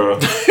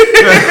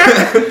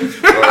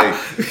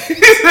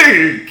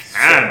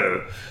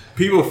 Kinda.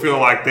 People feel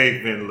like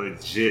they've been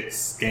legit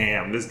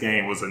scammed. This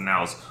game was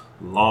announced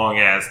long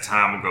ass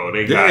time ago.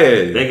 They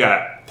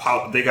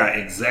got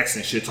execs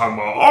and shit talking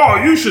about, "Oh,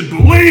 you should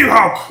believe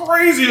how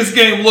crazy this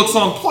game looks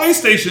on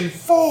PlayStation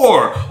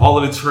 4." All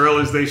of the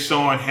trailers they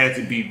showing had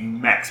to be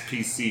max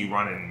PC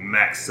running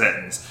max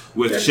settings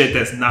with shit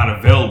that's not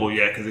available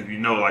yet. Because if you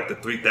know, like the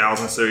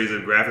 3000 series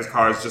of graphics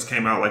cards just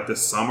came out like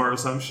this summer or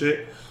some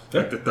shit.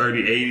 Like the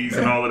 3080s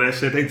and all of that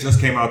shit. They just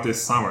came out this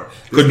summer.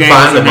 Couldn't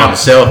find them on the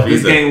shelf either.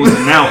 This game was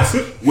announced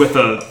with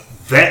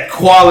that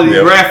quality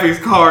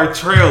graphics card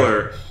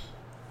trailer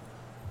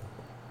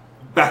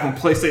back when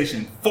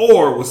PlayStation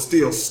 4 was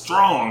still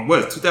strong.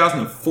 What,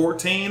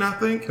 2014, I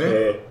think?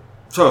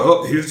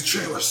 So, here's the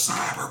trailer,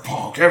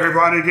 Cyberpunk.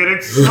 Everybody get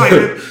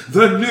excited.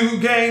 The new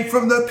game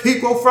from the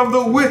people from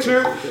The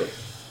Witcher.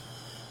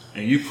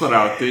 And you put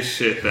out this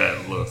shit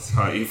that looks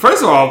hot.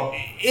 First of all,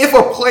 if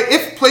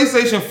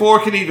PlayStation 4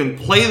 can even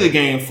play the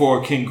game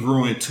for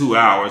congruent 2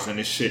 hours and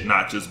this shit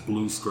not just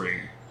blue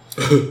screen.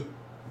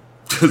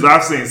 Because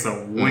I've seen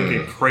some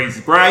wicked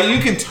crazy. Brian, you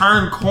can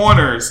turn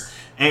corners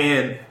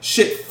and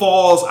shit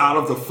falls out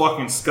of the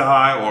fucking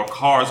sky, or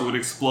cars would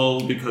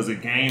explode because the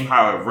game,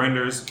 how it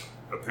renders,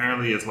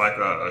 apparently it's like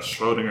a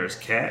Schrodinger's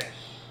cat.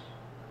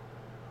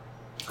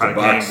 How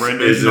the game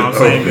renders, you know what I'm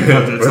saying?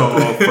 Because it's all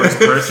first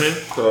person.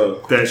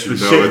 That's the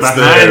shit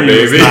behind you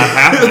is not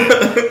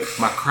happening.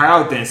 My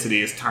crowd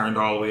density is turned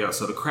all the way up.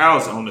 So the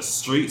crowds on the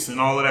streets and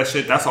all of that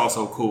shit, that's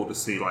also cool to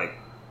see. Like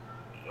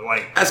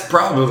that's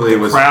probably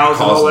what's crowds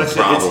and all that causing shit.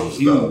 problems, It's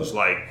huge. though.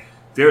 Like,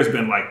 there's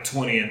been like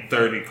 20 and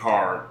 30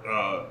 car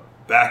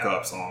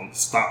backups on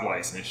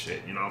stoplights and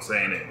shit. You know what I'm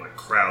saying? And like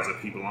crowds of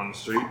people on the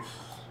street.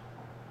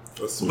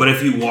 But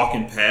if you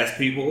walking past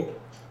people,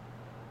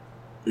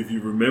 if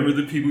you remember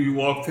the people you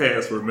walk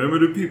past, and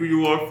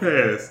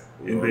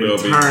then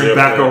turn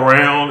back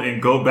around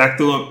and go back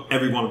through them,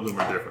 every one of them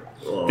are different.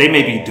 They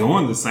may be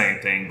doing the same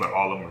thing, but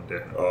all of them are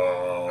different.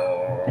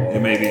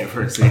 It may be a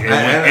person. And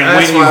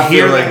that's why I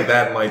feel like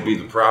that might be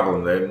the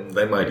problem.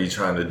 They might be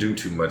trying to do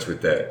too much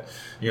with that.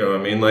 You know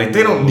what I mean? Like,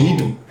 they don't need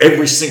to,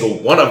 every single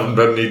one of them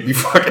doesn't need to be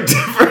fucking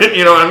different.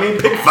 You know what I mean?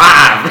 Pick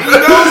 5. You know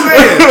what I'm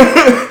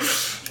saying?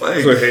 Like,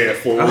 it's a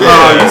handful.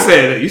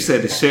 You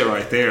said the shit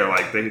right there.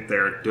 Like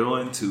they're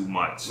doing too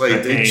much.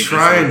 Like they're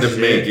trying to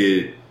make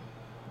it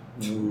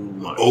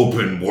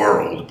open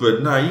world,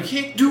 but nah, you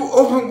can't do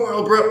open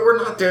world, bro. We're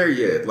not there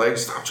yet. Like,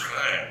 stop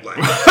trying. Like,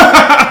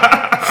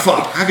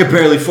 fuck, I could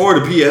barely afford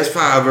a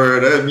PS5 or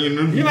the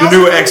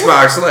new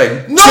Xbox.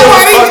 Like,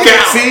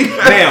 See,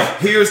 now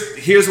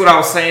here's what I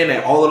was saying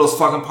at all of those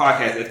fucking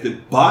podcasts. If the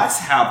bots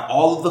have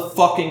all of the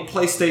fucking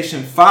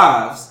PlayStation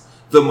 5s,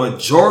 the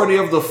majority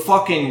of the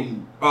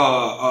fucking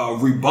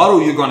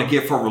rebuttal you're going to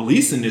get for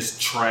releasing this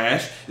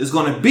trash is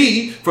going to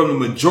be from the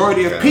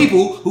majority of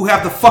people who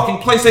have the fucking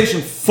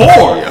PlayStation 4.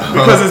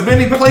 Because as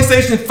many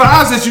PlayStation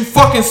 5s as you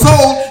fucking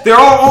sold, they're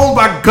all owned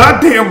by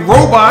goddamn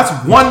robots.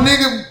 One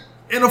nigga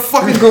in a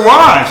fucking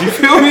garage. You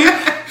feel me?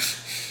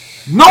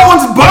 No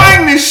one's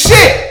buying this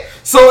shit.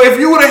 So if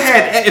you would have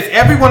had, if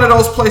every one of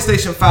those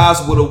PlayStation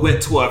 5s would have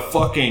went to a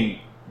fucking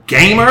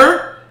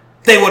gamer,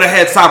 they would have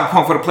had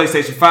Cyberpunk for the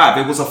PlayStation 5.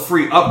 It was a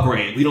free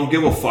upgrade. We don't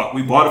give a fuck.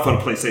 We bought it for the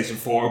PlayStation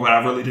 4, but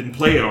I really didn't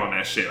play it on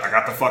that shit. I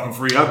got the fucking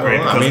free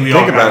upgrade. I mean,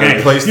 think about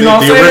it.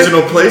 The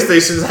original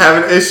PlayStation's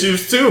having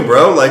issues too,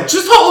 bro. Like,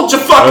 just hold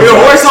your fucking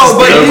horses.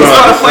 But you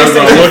got a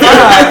PlayStation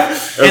 5.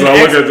 As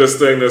I look at this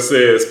thing that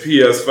says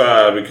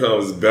PS5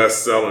 becomes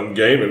best-selling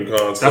gaming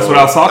console. That's what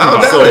I was talking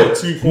about.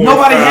 So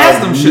nobody has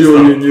them shit.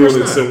 Million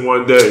units in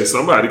one day.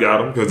 Somebody got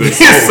them because they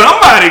sold.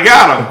 Somebody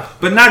got them,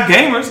 but not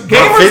gamers.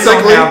 Gamers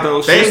don't have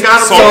those. They ain't got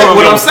them. So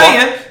what I'm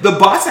saying, the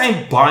bots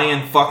ain't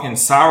buying fucking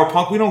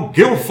Cyberpunk. We don't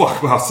give a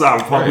fuck about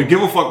Cyberpunk. Right. We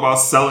give a fuck about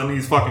selling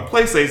these fucking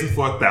PlayStations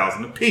for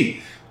 $1,000 a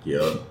piece.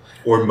 Yeah.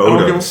 Or modems. I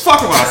don't give a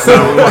fuck about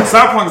Cyberpunk.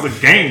 Cyberpunk is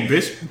a game,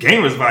 bitch.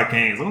 Gamers buy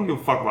games. I don't give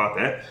a fuck about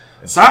that.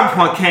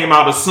 Cyberpunk came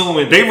out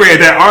assuming they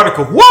read that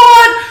article.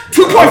 What?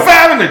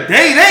 2.5 in a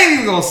day? They ain't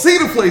even gonna see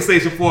the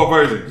PlayStation 4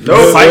 version.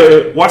 No,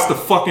 watch the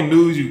fucking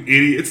news, you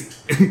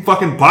idiots.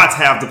 Fucking bots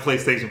have the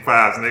PlayStation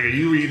 5s, nigga.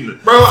 You reading the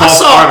bro? I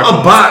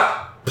saw a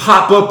bot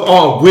pop up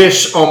on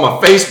Wish on my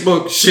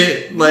Facebook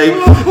shit. Like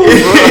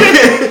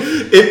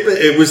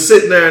it was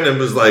sitting there and it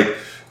was like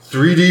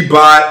 3D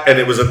bot, and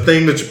it was a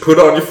thing that you put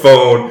on your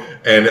phone,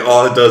 and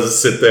all it does is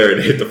sit there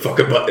and hit the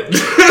fucking button.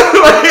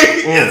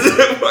 It's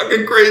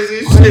fucking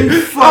crazy shit.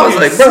 I was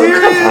like, bro,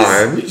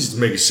 come on, you just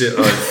making shit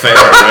unfair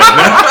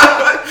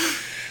right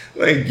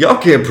now. Like, y'all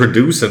can't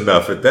produce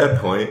enough at that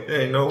point.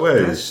 Ain't no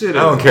way. I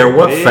don't care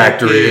what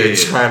factory in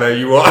China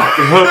you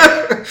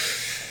are.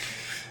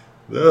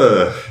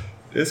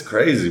 It's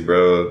crazy,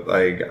 bro.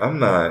 Like,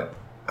 I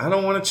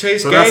don't want to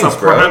chase games,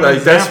 bro.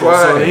 Like, that's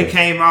why. So they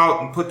came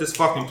out and put this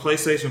fucking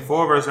PlayStation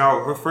 4 version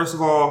out. First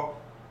of all,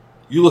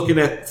 you looking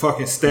at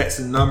fucking stats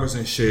and numbers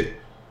and shit.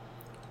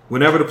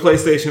 Whenever the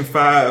PlayStation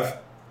 5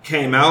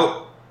 came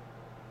out,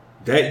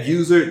 that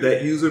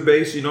user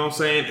base, you know what I'm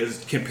saying,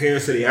 is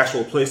compared to the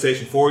actual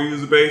PlayStation 4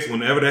 user base.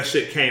 Whenever that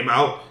shit came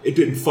out, it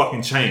didn't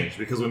fucking change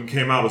because when it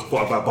came out, it was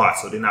bought by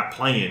bots, so they're not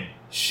playing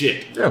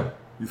shit. Yeah,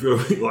 you feel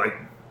me? Like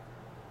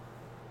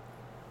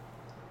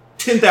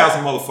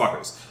 10,000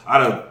 motherfuckers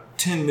out of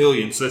 10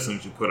 million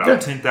systems you put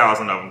out,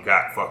 10,000 of them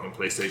got fucking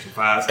PlayStation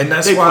 5s. And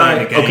that's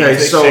why, they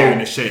sharing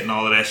the shit and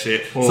all of that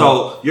shit.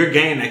 So your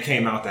game that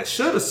came out that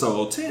should have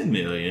sold 10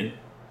 million.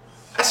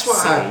 That's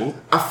why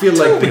I feel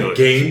like the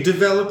game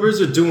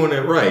developers are doing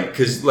it right.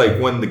 Because like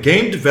when the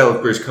game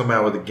developers come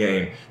out with a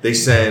game, they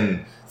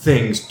send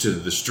things to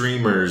the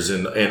streamers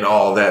and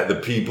all that, the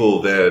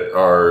people that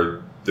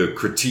are the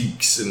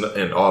critiques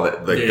and all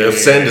that. Like they'll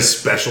send a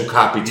special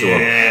copy to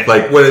them.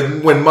 Like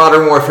when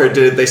Modern Warfare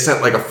did it, they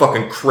sent like a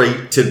fucking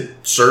crate to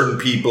certain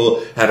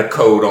people, had a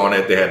code on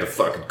it. They had to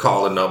fucking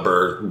call a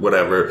number or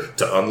whatever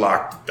to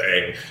unlock the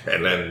thing.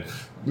 And then,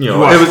 you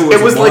know,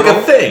 it was like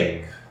a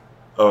thing.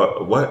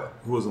 What?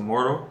 Who was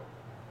Immortal?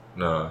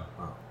 No.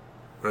 Oh.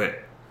 Right.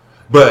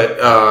 But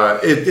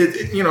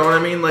it you know what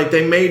I mean? Like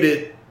they made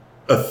it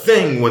a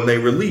thing when they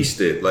released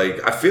it. Like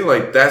I feel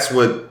like that's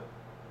what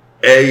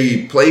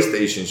a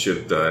PlayStation should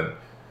have done.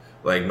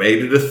 Like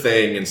made it a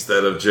thing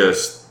instead of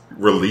just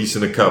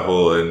releasing a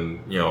couple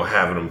and, you know,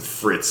 having them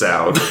fritz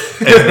out.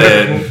 And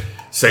then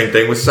same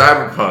thing with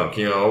Cyberpunk,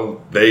 you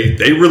know,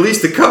 they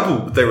released a couple,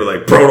 but they were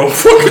like, bro, don't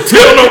fucking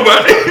tell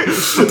nobody.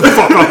 Shut the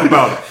fuck up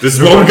about it. This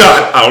is what we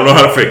got. I don't know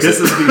how to fix it. This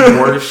is the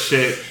worst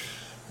shit.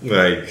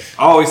 Like,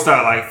 I always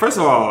thought, like, first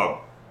of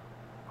all,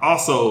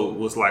 also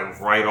was like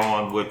right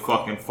on with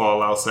fucking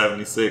Fallout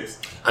 76.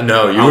 I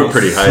know, you were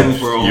pretty hyped.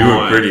 You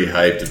were pretty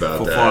hyped about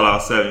for that.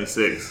 Fallout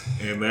 76.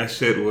 And that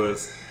shit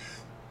was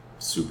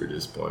Super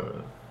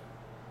disappointment.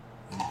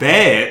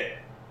 Bad.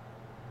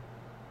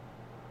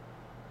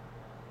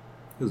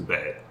 It was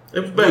bad. It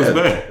was bad. It was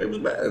bad. It was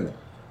bad.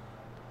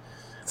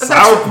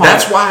 Cyberpunk.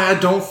 That's why I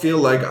don't feel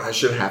like I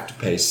should have to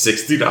pay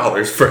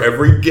 $60 for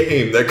every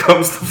game that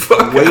comes the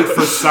fuck Wait out.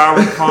 for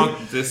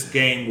Cyberpunk. This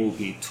game will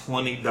be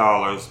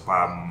 $20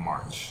 by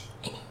March.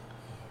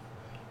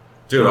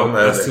 Dude, I'm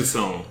mad. That's too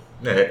soon.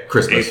 Yeah,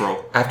 Christmas.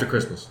 April. After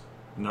Christmas.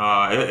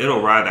 Nah,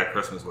 it'll ride that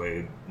Christmas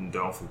wave.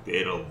 Don't forget,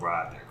 it'll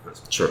ride that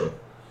Christmas. True.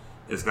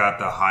 It's got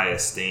the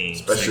highest Steam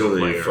single Especially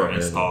player from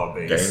install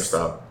base.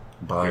 GameStop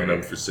buying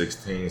them for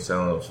 16,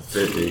 selling them for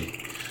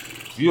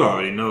 50. You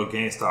already know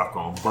GameStop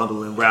gonna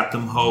bundle and wrap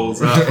them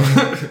hoes up.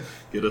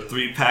 Get a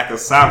 3-pack of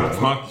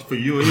Cyberpunk for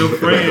you and your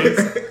friends.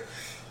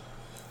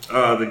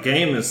 The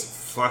game is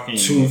fucking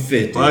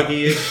 $250.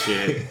 buggy as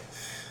shit.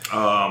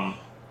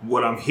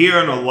 What I'm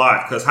hearing a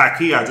lot, because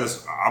Haki,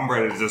 I'm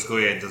ready to just go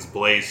ahead and just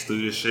blaze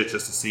through this shit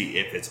just to see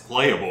if it's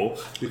playable.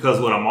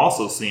 Because what I'm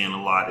also seeing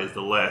a lot is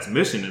the last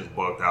mission is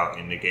bugged out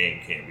and the game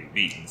can't be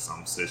beat in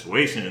some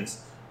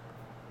situations.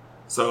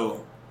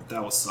 So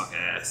that would suck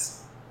ass.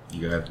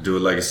 You're going to have to do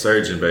it like a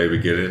surgeon, baby.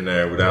 Get in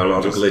there without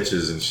all the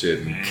glitches and shit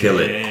and kill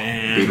it.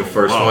 Be the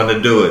first one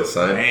to do it,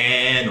 son.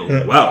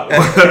 And well.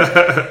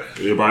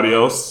 Everybody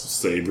else,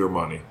 save your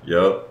money.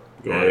 Yup.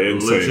 Go ahead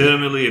and save it.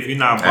 Legitimately, if you're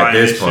not At buying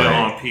this this shit point,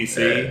 on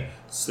PC, yeah.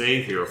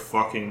 save your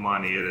fucking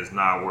money. It is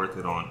not worth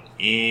it on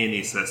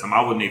any system.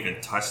 I wouldn't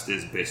even touch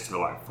this bitch till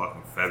like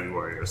fucking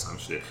February or some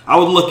shit. I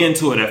would look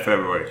into it at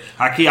February.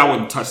 Haki, I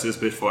wouldn't touch this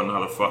bitch for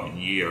another fucking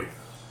year.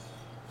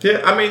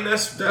 Yeah, I mean,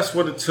 that's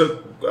what it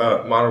took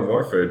Modern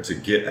Warfare to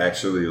get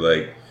actually,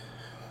 like,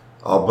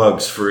 all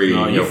bugs free.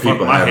 No, you fucked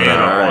people my having head it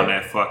up all on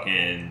right. that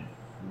fucking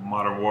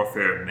Modern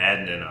Warfare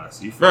maddening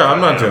us. You Bro,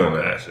 I'm not fucked my head doing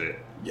up on that. shit.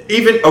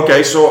 Even,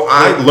 okay, so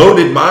I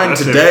loaded mine That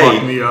shit today,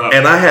 fucked me up.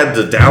 and I had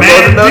to download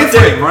Mad an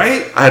different, update.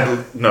 right? I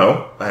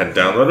had to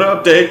download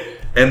an update,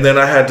 and then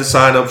I had to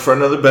sign up for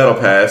another battle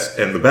pass,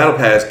 and the battle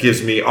pass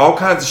gives me all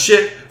kinds of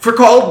shit for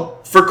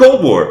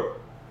Cold War.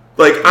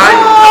 Like No,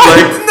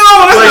 that's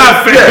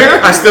not fair.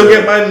 Yeah, I still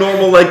get my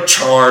normal like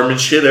charm and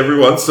shit every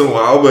once in a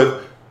while,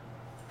 but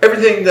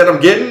everything that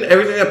I'm getting,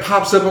 everything that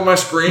pops up on my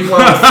screen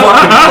while I'm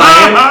fucking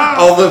playing,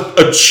 all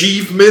the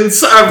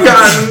achievements I've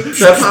gotten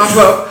that pop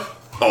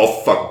up,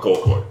 all fucking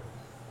Cold War.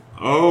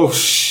 Oh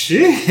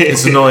shit!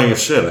 It's annoying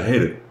as shit. I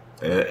hate it,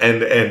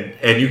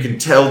 and you can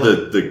tell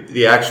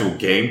the actual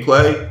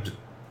gameplay.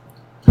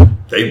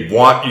 They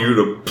want you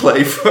to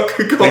play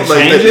fucking Cold. They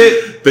change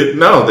it? But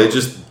no, they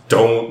just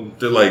don't.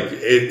 They're like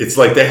it's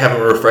like they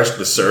haven't refreshed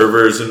the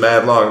servers in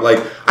mad long.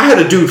 Like I had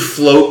a dude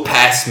float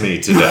past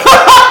me today.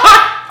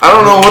 I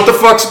don't know what the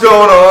fuck's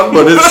going on,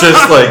 but it's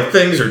just like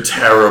things are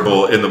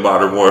terrible in the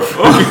Modern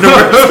Warfare universe.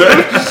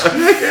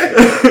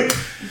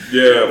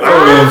 Yeah, I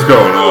don't know what's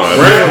going on.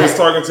 Brandon was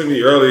talking to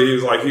me earlier. He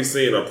was like, he's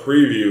seen a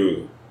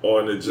preview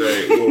on the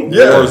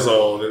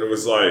Warzone, and it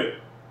was like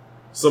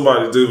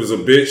dude was a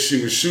bitch.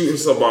 She was shooting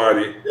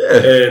somebody,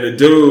 and the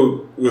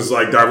dude was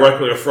like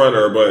directly in front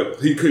of her,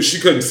 but she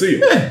couldn't see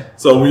him. Yeah.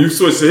 So when you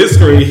switch to his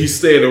screen, he's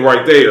standing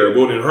right there,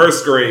 but in her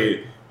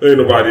screen, ain't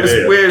nobody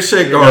there. It's weird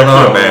shit going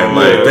on, man.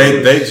 Like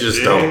they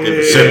just don't give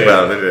a shit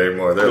about it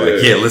anymore. They're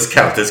like, yeah, let's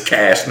count this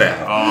cash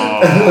now.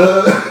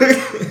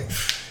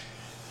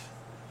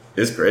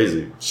 It's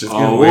crazy. It's just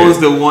What weird.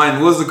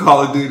 was the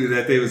Call of Duty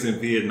that they was in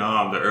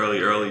Vietnam, the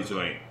early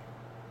joint?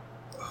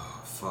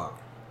 Oh,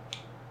 fuck.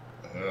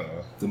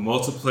 The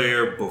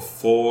multiplayer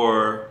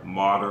before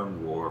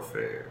Modern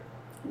Warfare.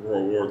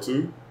 World War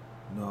II?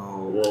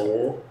 No. World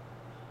War?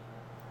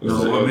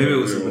 No, maybe it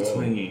was in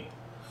between.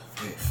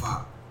 Wait,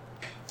 fuck.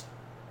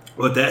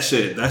 But that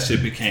shit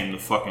became the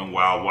fucking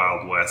Wild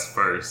Wild West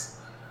first.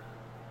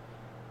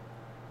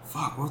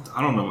 Fuck,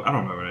 I don't know. I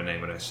don't remember the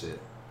name of that shit.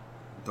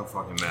 It don't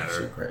fucking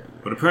matter.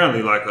 But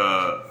apparently, like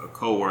a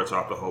Cold War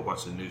dropped a whole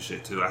bunch of new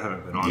shit too. I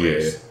haven't been on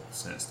it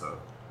since though.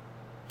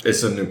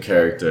 It's a new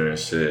character and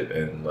shit,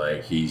 and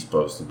like he's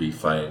supposed to be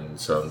fighting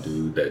some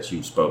dude that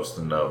you supposed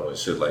to know and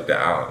shit like that.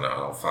 I don't know. I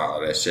don't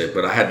follow that shit,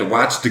 but I had to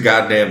watch the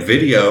goddamn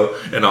video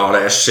and all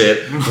that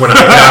shit when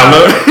I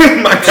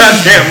downloaded my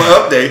goddamn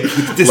update.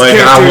 Like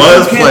I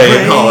was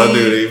playing Call of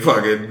Duty,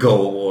 fucking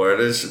Cold War.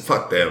 This shit,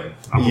 fuck them.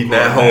 I'm eating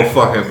that whole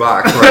fucking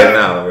box right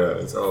now, bro.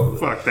 It's over.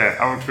 Fuck that.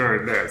 I'm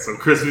returning that. Some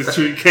Christmas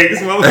tree cakes,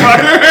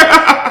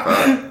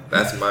 motherfucker.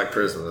 That's my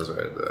Christmas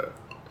right there.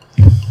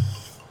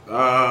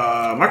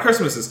 My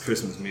Christmas is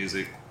Christmas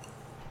music.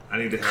 I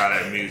need to have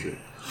that music.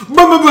 I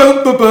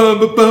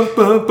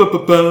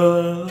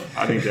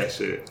need that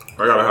shit.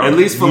 I gotta have at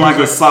least for like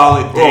a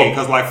solid day,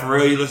 because like for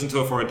real, you listen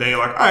to it for a day,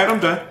 like, all right, I'm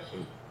done.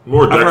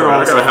 More I've heard all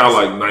I gotta the have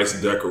songs. like nice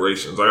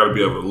decorations. I gotta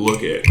be able to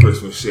look at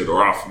Christmas shit,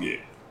 or I'll forget.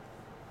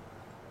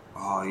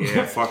 Oh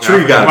yeah, fuck.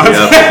 Tree got me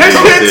up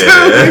at least,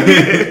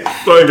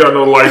 yeah. So I ain't got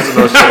no lights and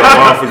no shit.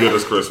 I'll forget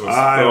it's Christmas.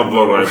 I'll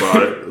blow right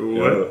by it.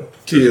 Yeah.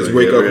 Kids Like,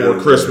 wake get up rid on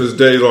of Christmas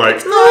Day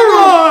like,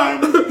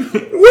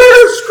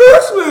 where's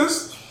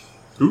Christmas?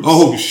 Oops.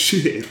 Oh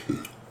shit.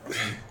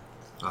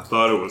 I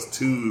thought it was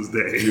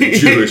Tuesday. You're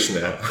Jewish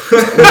now.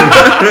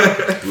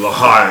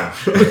 L'chaim.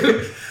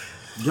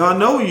 Y'all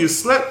know when you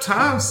slept,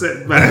 time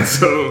set back,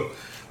 so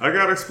I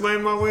gotta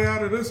explain my way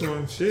out of this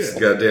one. Shit. It's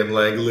goddamn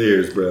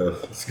Langoliers, bro.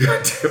 It's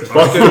goddamn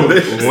Fucking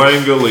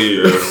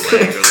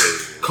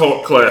Langoliers.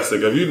 Cult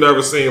classic. If you've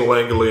never seen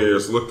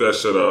Langoliers, look that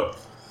shit up.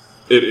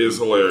 It is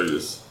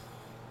hilarious.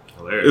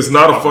 It's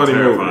not a funny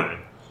movie,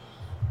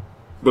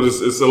 but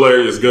it's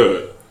hilarious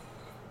good.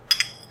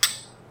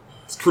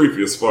 It's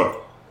creepy as fuck.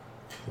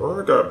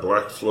 Well, I got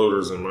black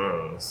floaters in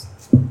my eyes.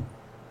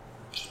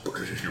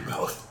 Put it in your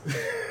mouth.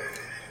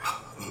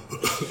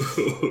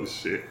 Oh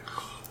shit.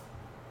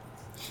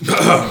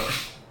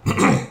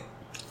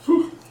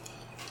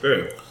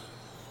 Damn.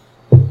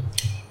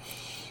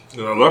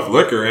 And I left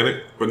liquor in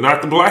it, but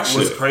not the black shit.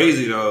 What's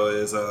crazy though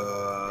is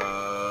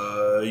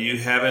you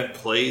haven't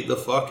played the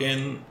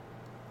fucking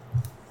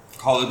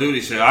Call of Duty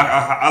shit.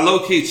 I low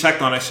key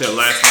checked on that shit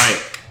last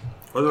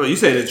night. You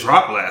said it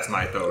dropped last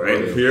night though,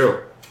 right? Yeah.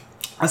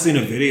 I seen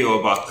a video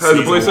about Has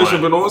the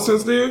PlayStation been on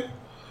since then?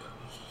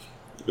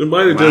 It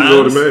might have done it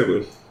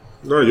automatically.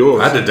 Not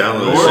yours. I had to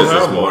download this shit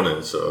this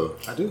morning, so.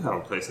 I do have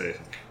a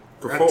PlayStation.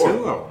 For I got 4. 2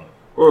 of them.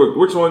 Or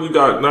which one you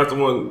got? Not the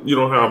one you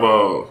don't have. I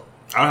don't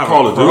have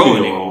Call a of Pro Duty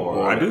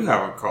anymore. on- I do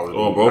have a Call of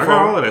Duty. on both I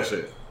got of all of that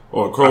shit.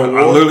 Or Cold I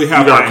War? literally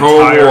have you got my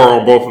Cold entire- War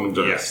on both of them.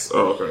 Just. Yes.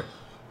 Oh, okay.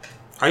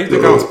 How you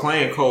think I was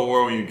playing Cold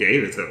War when you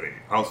gave it to me?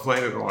 I was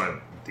playing it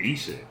on D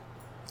shit.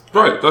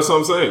 Right. That's what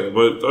I'm saying.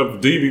 But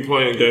if D be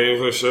playing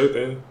games and shit,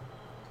 then.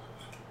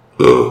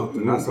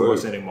 Not so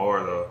much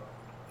anymore though.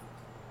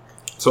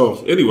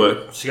 So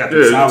anyway, She got yeah,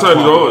 the you turn it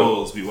Cyberpunk on.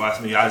 rules. Be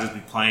watching me. I just be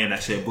playing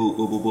that shit. Boo,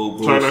 boo, boo, boo,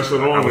 boo. Turn that shit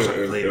I on wish I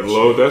and played that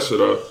load that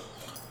shit up.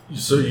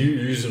 So you're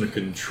using a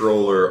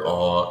controller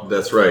on?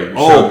 That's right. You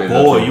Oh, showed me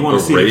boy, the you wanna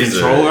see the Razer.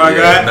 controller I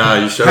got? Nah,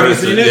 you showed Have me. you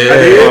seen it? Yeah, I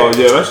did. Oh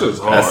yeah, that shit's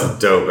hard. that's a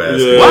dope ass.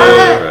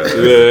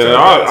 Yeah,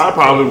 I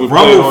probably would play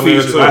it Rumble on there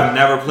features. too. I've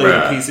never played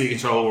Right. a PC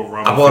controller with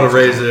Rumble. I bought a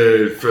features.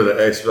 Razer for the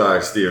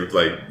Xbox, the that's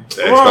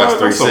a Xbox lot.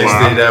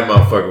 360. That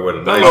motherfucker with a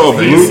That nice little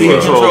thing. blue PC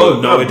controller,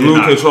 controller? No, that it did blue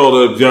not.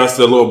 controller, just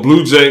a little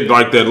blue jank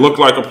like that, looked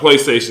like a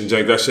PlayStation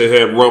jank. That shit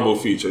had rumble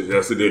features.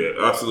 Yes, it did.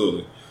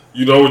 Absolutely.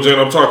 You know what jank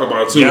I'm talking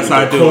about too. Yes,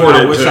 I The do. I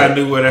corded wish jank. I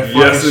knew where that fucking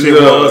Yes, it shit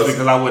does. was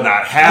because I would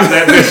not have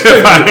that bitch.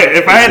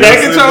 If I had that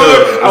Yes, it controller,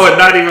 does. I would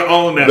not even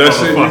own that. That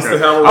shit motherfucker. used to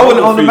have a I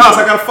wouldn't own the rumble mouse.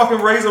 feature. I got a fucking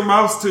Razer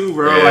mouse too,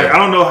 bro. Yeah. Like I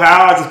don't know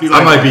how. I just be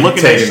like I might be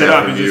looking that taking shit that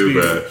up from and just you, be.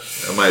 bro.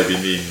 I might be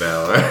needing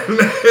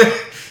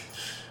that.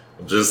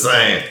 I'm just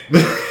saying.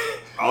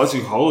 I'll let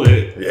you hold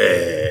it.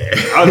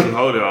 Yeah. I'll let you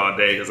hold it all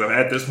day because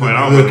at this point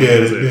I don't really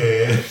use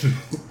it. man.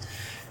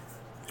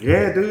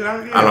 Yeah, dude. I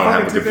don't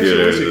have a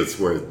computer that's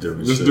worth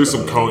doing. Just shit do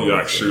some on.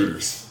 cognac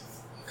shooters.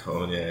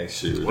 Cognac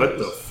shooters. What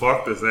the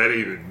fuck does that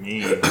even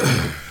mean?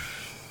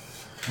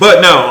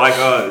 But no, like,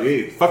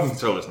 yeah, fucking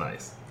controller's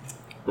nice.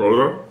 Roll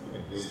it up.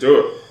 Let's do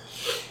it.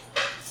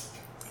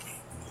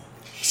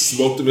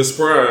 Smoke to Miss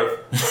Prime.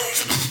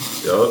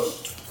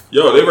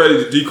 Yo, they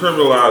ready to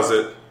decriminalize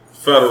it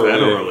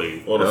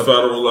federally. On a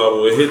federal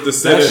level. It hit the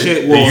Senate. That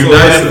shit The will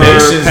United never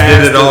Nations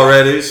pass did it the-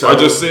 already. So I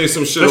just seen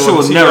some shit That shit on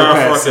will T.I. never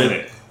pass fucking-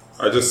 Senate.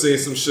 I just seen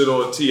some shit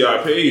on T.I.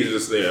 page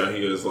just now.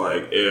 He was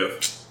like, if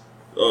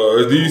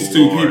these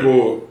two Lord.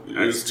 people, That's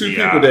there's two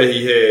T.I. people that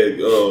he had,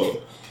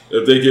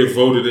 if they get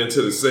voted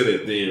into the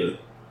Senate, then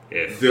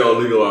If they'll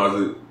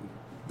legalize it.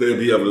 They'll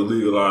be able to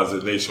legalize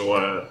it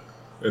nationwide.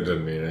 it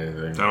doesn't mean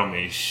anything. that don't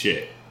mean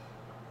shit.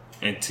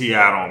 And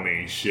T.I. don't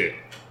mean shit.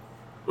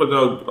 But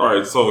no, all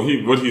right. So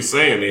what he's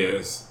saying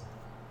is,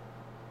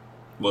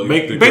 like,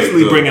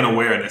 Basically bringing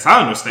awareness.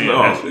 I understand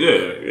that shit.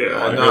 yeah.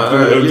 Like,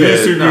 no, if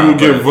these two yeah, people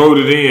get but-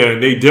 voted in,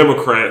 they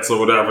Democrats or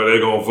whatever, they're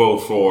gonna vote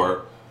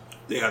for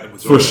They got the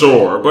for majority.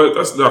 sure. But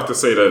that's not to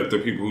say that the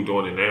people who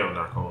doing it now are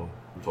not gonna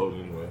vote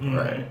anyway.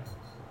 Right.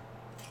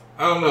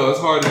 I don't know. It's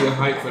hard to get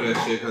hyped for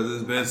that shit because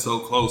it's been so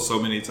close so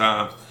many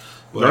times.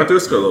 But Not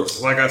this close.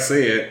 like I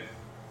said,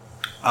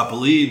 I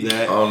believe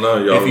that I don't know.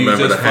 Y'all if you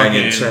remember the just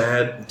hanging fucking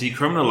Chad?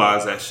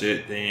 decriminalize that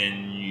shit,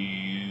 then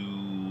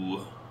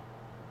you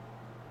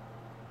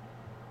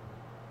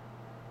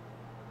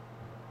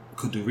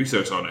could do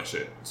research on that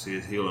shit, see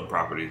its healing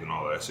properties and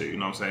all that shit. You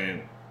know what I'm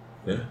saying?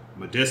 Yeah.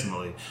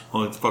 Medicinally,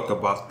 only fucked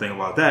up thing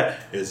about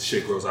that is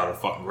shit grows out of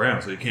the fucking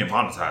ground, so you can't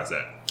monetize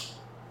that.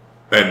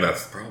 And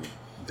that's the problem.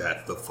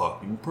 That's the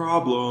fucking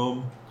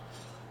problem.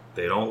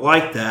 They don't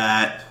like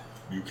that.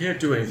 You can't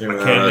do anything I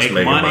without can't us make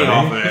making money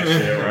off of that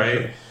shit,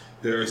 right?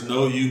 There is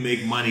no you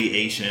make money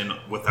Asian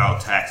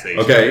without taxation.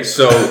 Okay,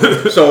 so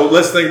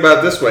let's think about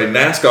it this way.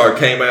 NASCAR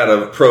came out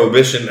of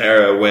Prohibition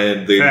era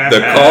when the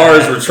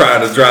cars were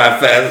trying to drive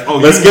fast. Oh,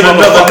 let's you get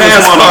another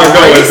motherfuckers NASCAR wanna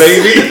going,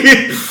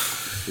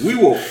 race? baby. We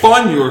will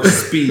fund your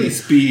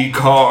speed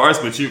cars,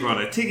 but you're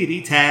gonna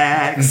tickety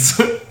tax.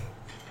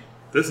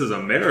 This is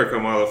America,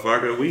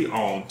 motherfucker. We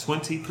own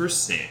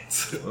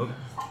 20%.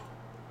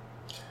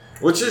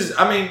 Which is,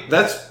 I mean,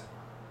 that's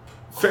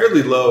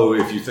fairly low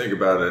if you think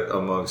about it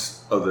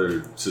amongst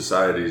other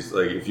societies.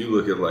 Like, if you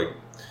look at like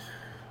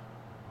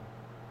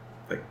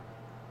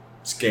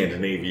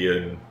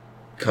Scandinavian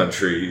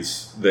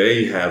countries,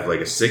 they have like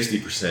a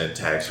 60%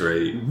 tax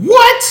rate.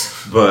 What?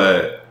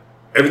 But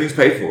everything's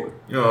paid for.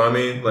 You know what I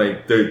mean?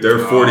 Like their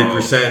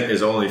 40%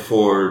 is only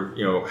for,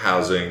 you know,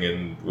 housing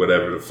and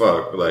whatever the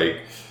fuck. Like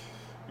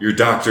your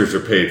doctors are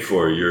paid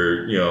for.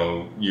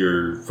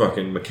 Your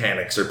fucking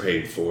mechanics are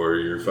paid for.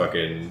 Your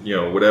fucking, you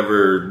know,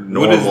 whatever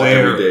normal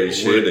everyday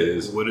shit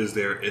is. What is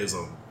their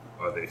ism?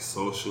 Are they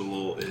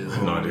social ism? I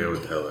have no idea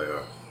what the hell they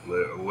are.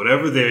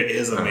 Whatever their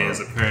ism is,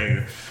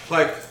 apparently,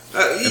 like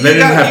And they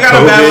didn't have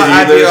COVID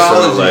either,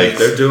 so like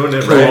they're doing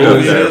it right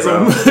up there,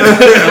 bro.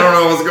 I don't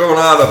know what's going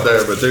on up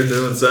there, but they're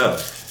doing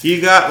something.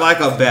 You got like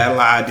a battle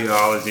of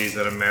ideologies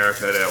in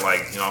America that,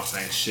 like, you know what I'm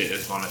saying, shit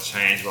is going to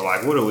change. But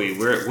like, what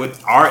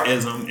our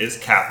ism is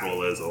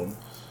capitalism.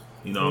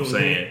 You know what I'm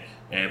saying?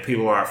 And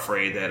people are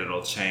afraid that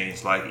it'll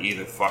change like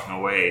either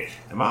fucking way.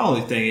 And my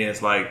only thing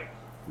is like,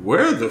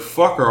 where the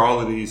fuck are all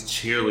of these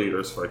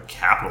cheerleaders for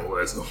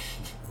capitalism?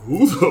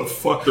 Who the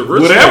fuck?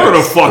 Whatever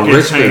the fuck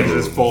it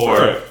changes for.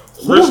 Right.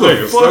 Who Rich the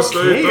niggas, fuck that's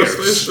cares?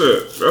 their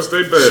shit. That's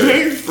their bad.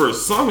 Change for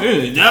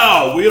something.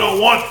 No, we don't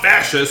want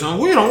fascism.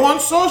 We don't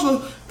want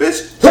socialism.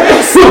 Bitch,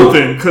 change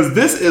something, because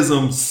this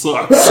ism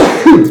sucks.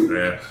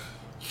 Man.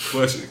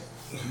 Bless you.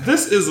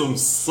 This ism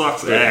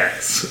sucks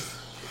ass.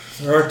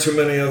 There aren't too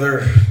many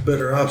other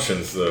better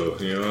options, though.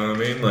 You know what I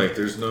mean? Like,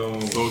 there's no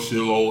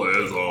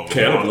Socialism.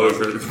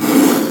 Cannibalism.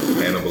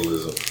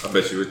 cannibalism. I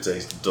bet you it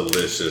tastes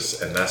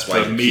delicious, and that's why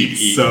The you keep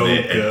meat's eating so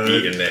it and good.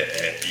 eating it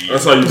and eating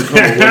That's how you become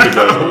a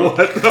window.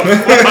 What the fuck?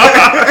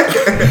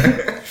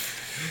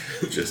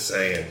 it. Just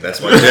saying. That's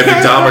why Jeffrey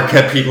Dahmer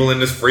kept people in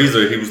this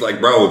freezer. He was like,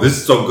 bro, this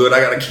is so good,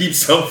 I gotta keep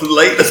something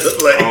later.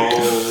 Like,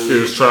 He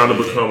was trying to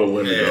become a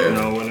window. Yeah. You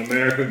know, when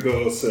America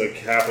goes to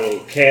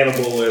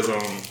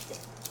cannibalism,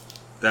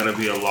 that'll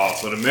be a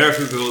loss. When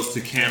America goes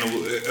to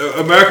cannibalism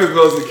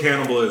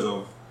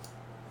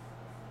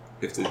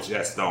if the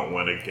Jets don't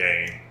win a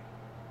game.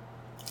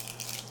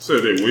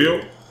 Said they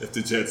will. If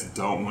the Jets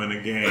don't win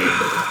a game,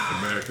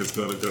 America's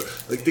gonna go.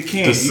 Like they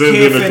can't. Descend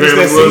You can't into finish that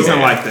cannibalism. season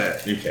like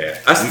that. you can't.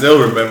 I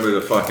still remember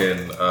the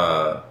fucking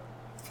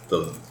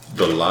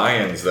the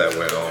Lions that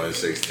went on in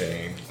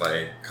 16.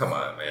 Like, come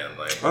on, man.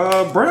 Like,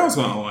 Browns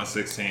went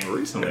 0-16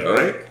 recently,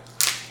 Really? right?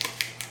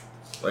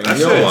 like That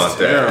you don't shit's want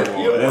that.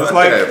 terrible. You don't It's want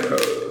like- that, bro.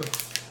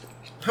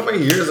 How many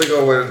years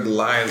ago were the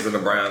Lions and the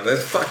Browns?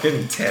 That's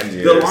fucking 10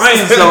 years. The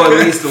Lions, though,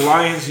 at least the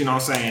Lions, you know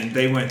what I'm saying,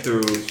 they went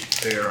through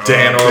their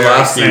Dan Barry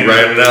Orlovsky Sanders,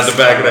 ran it out the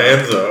back of the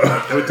end zone.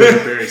 They went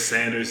through Barry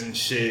Sanders and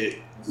shit.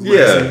 Yeah.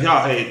 Listen,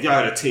 y'all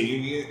had a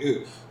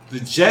team. The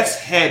Jets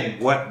had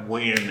what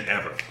win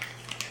ever?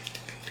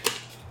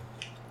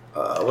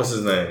 What's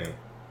his name?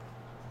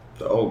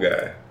 The old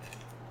guy.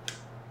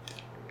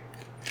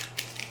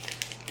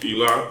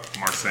 Eli.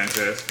 Mark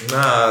Sanchez.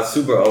 Nah,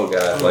 super old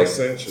guy. Like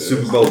Sanchez.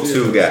 Super Bowl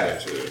II guy.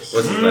 Sanchez.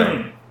 What's his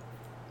name?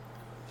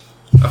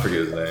 I forget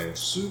his name.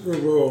 Super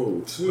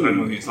Bowl I know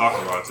who II. he's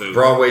talking about too.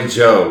 Broadway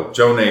Joe.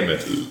 Joe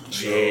Namath.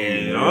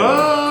 Yeah.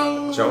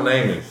 Oh. Joe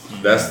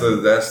Namath. That's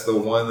the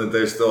one that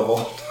they're still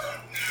holding.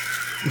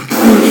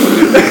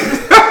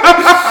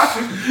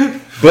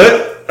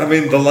 But I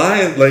mean, the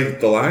Lions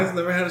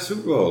never had a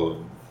Super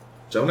Bowl.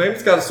 Joe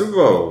Namath's got a Super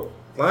Bowl.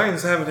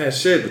 Lions haven't had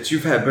shit, but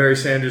you've had Barry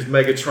Sanders,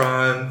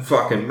 Megatron,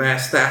 fucking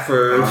Matt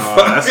Stafford.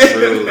 That's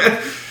true.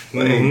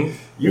 Like, A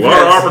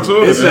lot of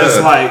opportunities. It's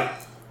just like,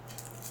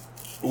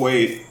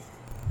 wait,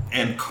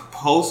 and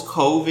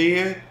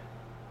post-COVID,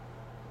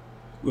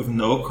 with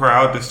no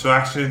crowd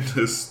distraction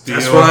to still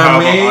That's what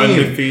I have mean. an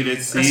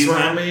undefeated season. That's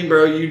what I mean,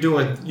 bro.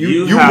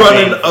 You have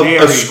running a very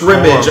a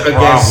scrimmage core against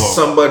problem.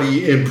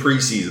 somebody in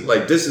preseason.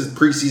 Like, this is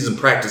preseason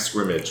practice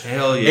scrimmage.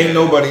 Hell yeah. Ain't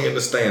nobody in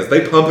the stands.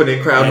 They pumping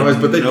in crowd Ain't noise,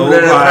 but they do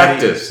that at nobody-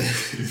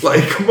 practice.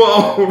 Like, come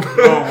on.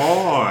 Come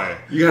on.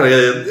 You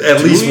gotta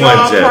at least Do one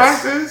y'all Jets.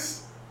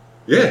 practice?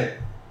 Yeah.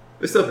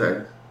 They still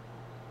practice.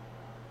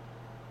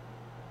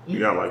 You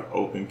got like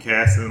open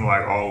casting,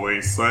 like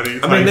always sunny.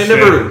 I mean,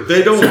 type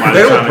they don't Somebody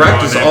trying don't to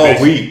practice go in that all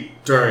bitch. week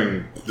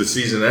during the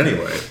season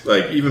anyway.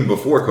 Like, even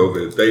before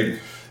COVID,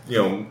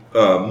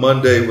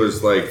 Monday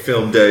was like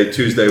film day,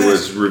 Tuesday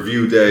was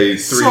review day,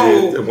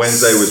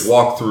 Wednesday was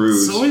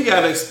walkthroughs. So we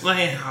gotta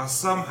explain how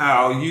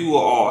somehow you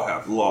all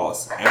have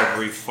lost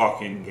every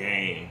fucking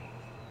game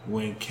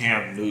when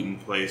Cam Newton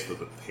plays for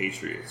the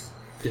Patriots.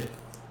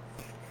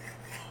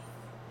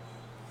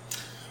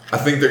 I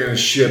think they're going to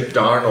ship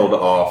Darnold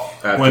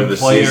off after When the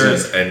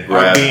players season and are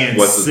grab being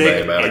what's his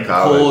sick name out of and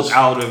college. pulled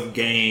out of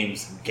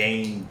games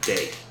game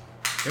day.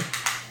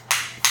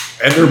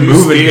 And they're You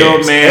moving still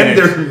games. manage.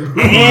 And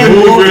they're And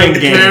moving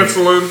games.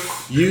 Canceling.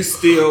 You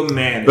still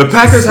manage. The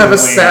Packers have a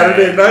to win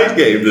Saturday night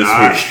game this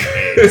not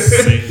week. a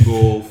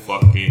single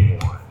fucking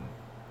one.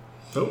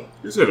 Nope.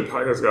 You said the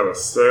Packers got a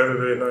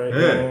Saturday night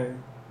Yeah. game.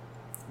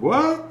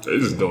 What? They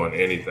just doing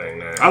anything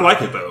now. I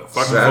like it though.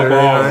 Fucking Saturday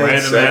football, night,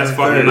 random ass 7:30.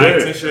 fucking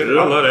nights and shit.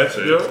 I love that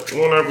shit. Yeah,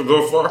 you won't have to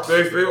go fuck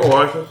they feel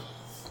like it.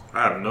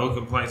 I have no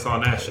complaints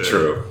on that shit.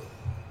 True.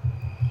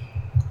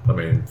 I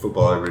mean,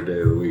 football every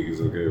day of the week is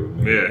okay with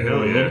me. Yeah,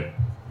 hell yeah.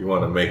 You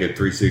want to make it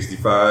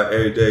 365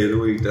 every day of the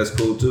week? That's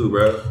cool too,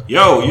 bro.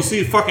 Yo, you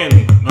see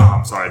fucking... No,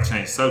 I'm sorry,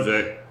 change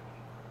subject.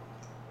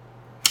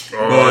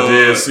 Oh, I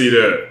did see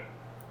that.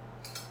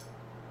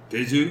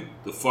 Did you?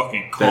 The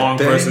fucking Kong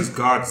thing? versus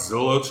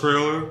Godzilla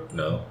trailer?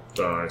 No,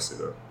 I see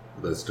that.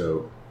 that's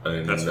dope. I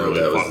didn't That's know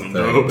really that was fucking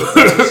the thing. dope. But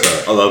that's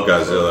what's up. I love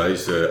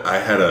Godzilla. I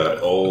had an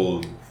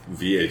old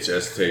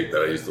VHS tape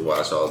that I used to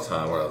watch all the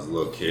time when I was a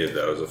little kid.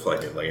 That was a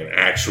fucking like an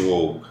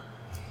actual.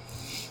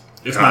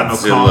 It's not no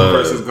Godzilla. Kong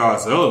versus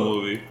Godzilla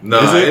movie. No,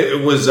 Is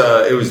it? it was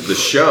the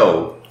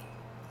show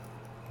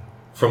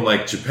from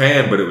like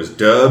Japan, but it was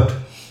dubbed,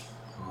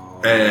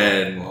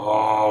 and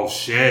Oh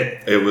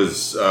shit! it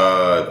was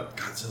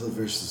Godzilla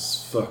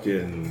versus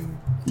fucking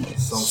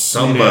Some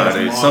somebody,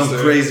 sweet-ass some monster.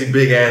 crazy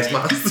big ass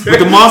monster. What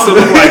the monster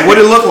look like? What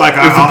it look like?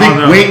 It's a I don't big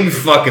know. winged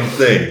fucking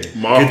thing.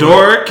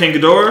 Ghidorah? King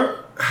Ghidorah?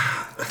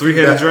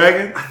 Three-headed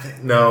dragon?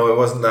 No, it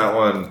wasn't that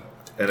one,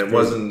 and it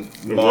wasn't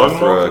It wasn't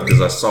Mothra Mothra?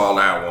 because I saw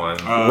that one.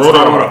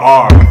 Rodon with an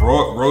R.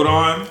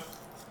 Rodon?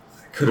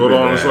 Could've been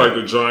Rodon was that. like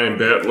the giant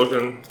bat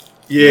looking.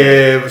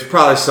 Yeah, it was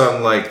probably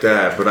something like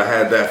that. But I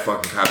had that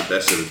fucking copy.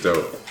 That shit was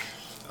dope.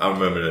 I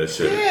remember that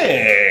shit.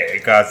 Yeah,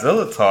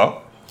 Godzilla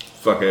talk.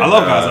 Fucking, I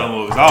love Godzilla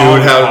movies. I Dude,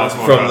 always how watch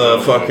more from the Godzilla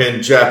movies.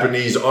 fucking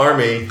Japanese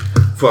army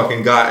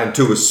fucking got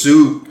into a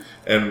suit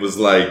and was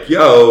like,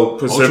 "Yo,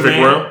 Pacific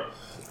Ultraman? Rim.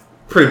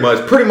 pretty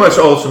much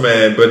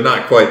Ultraman, but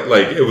not quite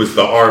like it was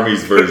the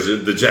army's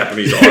version, the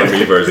Japanese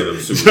army version of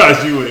Superman."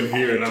 Josh, you wouldn't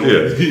hear it. I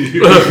Yeah.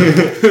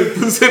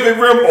 Pacific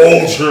Rim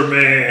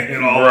Ultraman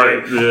and all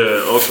Right. that.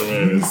 Yeah.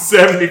 Ultraman is.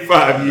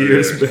 75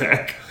 years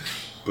back.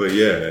 But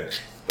yeah,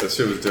 that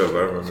shit was dope. I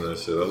remember that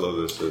shit. I love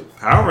that shit.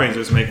 Power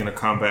Rangers making a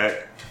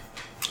comeback.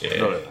 Yeah.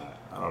 No, they're not.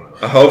 I don't know.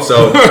 I hope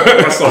so.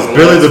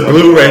 Billy the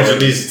Blue Ranger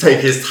needs to take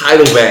his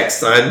title back,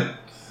 son.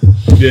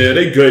 Yeah,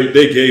 they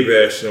gay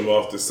bashed him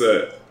off the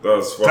set. That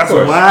was fucking. That's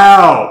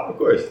wow. Of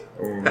course,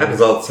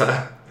 happens all the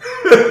time.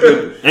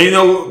 And you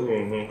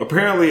know,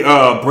 apparently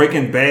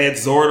Breaking Bad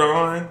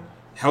Zordon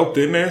helped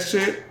in that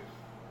shit.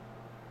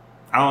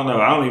 I don't know.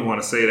 I don't even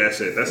want to say that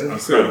shit. That's You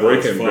said incredible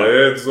as Breaking fuck.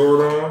 Bad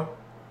Zordon?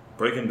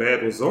 Breaking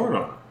Bad was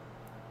Zordon.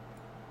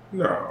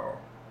 No.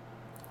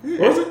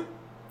 Yeah, Was it?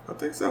 I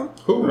think so.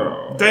 Who?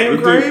 No. Daniel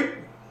The Craig? dude-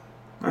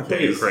 Not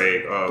Daniel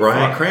Craig.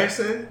 Brian fuck.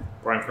 Cranston?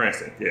 Brian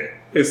Cranston, yeah.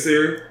 Hey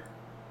Siri.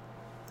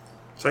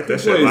 Check He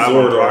that shit played live on the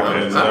Zordon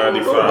podcast. in I don't know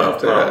 95 about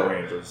that. Power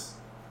Rangers.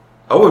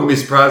 I wouldn't be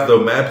surprised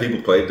though. Mad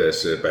people played that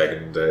shit back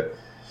in the day.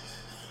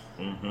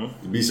 Mm-hmm.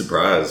 You'd be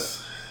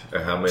surprised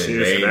at how many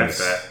Cheers to that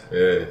names. fact.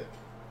 Yeah,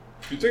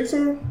 You think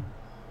so?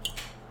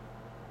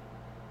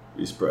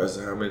 be surprised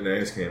at how many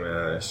names came out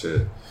of that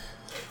shit.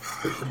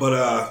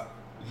 But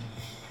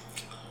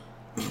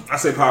I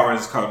say Power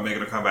Rangers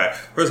making a comeback.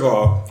 First of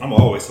all, I'm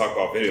always talk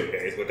about video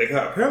games, but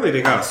apparently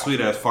they got a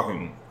sweet ass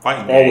fucking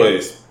fighting game.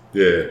 Always.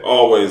 Yeah,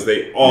 Always.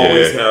 They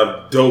always Yeah.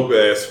 have dope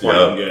ass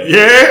fighting games.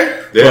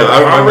 Yeah. yeah. I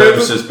Power remember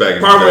Rangers- this back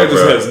in Power the day,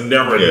 Rangers bro. has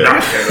never Yeah.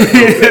 not had a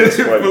dope ass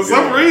fighting For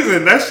some game.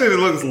 reason, that shit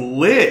looks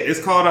lit. It's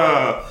called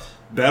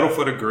Battle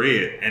for the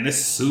Grid, and it's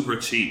super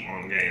cheap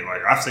on the game.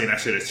 Like I've seen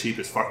that shit as cheap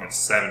as fucking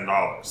 $7.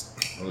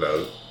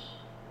 Hello.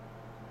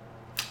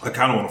 I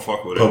kind of want to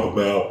fuck with Pump it.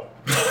 them out.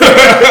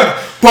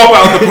 Pump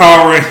out the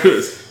Power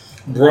Rangers.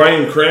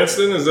 Brian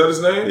Cranston, is that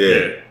his name?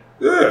 Yeah.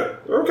 Yeah.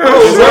 Okay.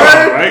 Oh, So,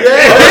 right?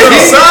 Yeah,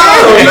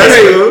 that's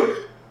cool.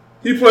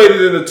 He played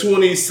it in the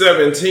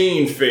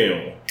 2017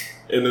 film.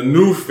 In the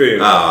new film.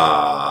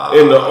 Ah.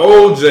 In the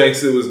old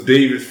Janks, it was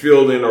David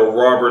Fielding or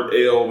Robert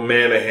L.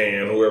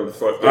 Manahan, whoever the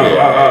fuck they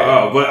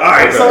are. But all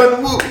right, Okay. so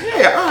in the movie,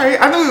 yeah, all right.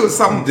 I knew it was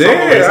something.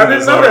 Damn, I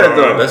didn't know that,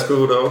 though. That's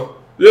cool though.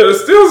 Yeah,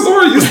 it's still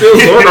Zordon. You still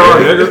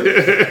Zordon,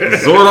 nigga.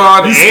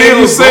 Zordon. You and still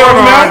you say on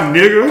that? Zordon,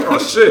 nigga. Oh,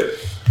 shit.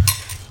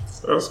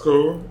 That's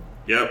cool.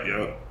 Yep.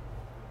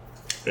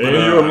 And But,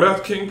 you're a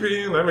meth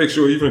kingpin? That makes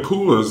you even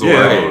cooler, Zordon.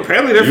 Yeah,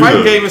 apparently their You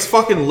fighting know. game is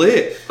fucking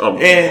lit. And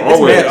there's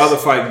always. mad other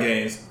fighting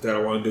games that I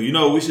want to do. You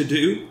know what we should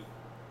do?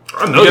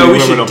 I know Yeah, you we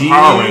remember should the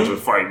Power do- Ranger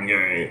fighting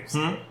games.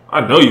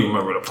 I know you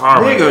remember the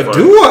Power Ranger Nigga,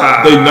 fighting. do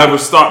I? They never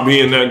stopped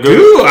being that good.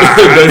 Do I?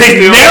 They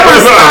still- never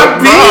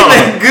stopped being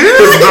that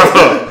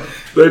good.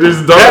 They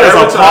just don't That is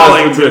advertise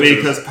appalling the to me bitches.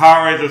 because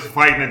Power Rangers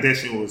Fighting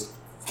Edition was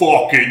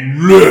fucking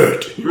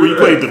lit. Where you Yeah.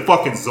 played the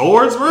fucking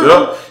Zords,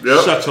 bro?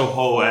 Yep. Shut your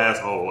whole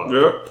asshole up.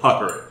 Yep.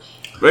 Pucker.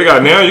 They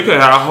got now you can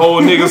have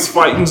whole niggas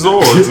fighting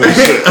Zords and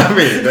shit. I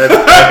mean, that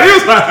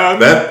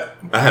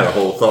I had a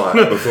whole thought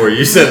before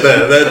you said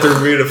that. That threw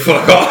me the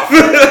fuck off.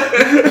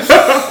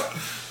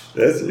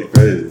 That's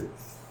crazy.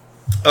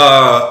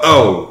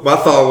 My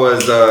thought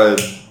was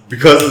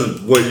because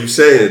of what you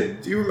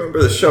said. Do you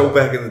remember the show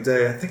back in the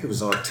day? I think it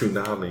was on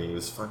Toonami. It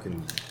was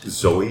fucking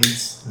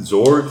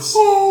Zords.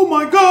 Oh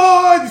my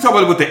god! You talking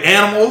about with the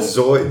animals?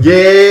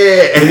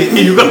 Yeah, and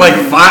you could like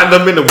find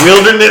them in the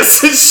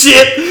wilderness and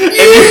shit. Yeah,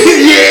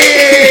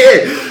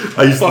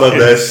 I used to love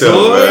that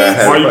show. Man. I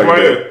had Why you fucking-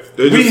 playing?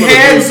 They just We put a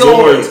had new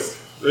Zords.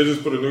 They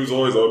just put a new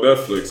Zords on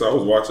Netflix. I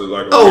was watching it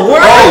like a Oh, week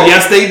what? ago. Oh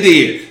yes, they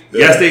did.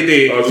 Yes, they I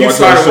did. was You watching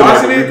started that shit like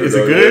watching a it? week Is it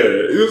ago. good?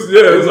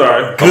 Yeah, it was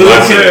alright. Good.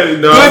 I'm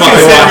saying, no, Good I'm I'm not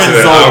considering watching watching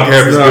it. I don't care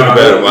if it's good or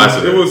bad. I'm Nah,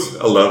 watching it it. was-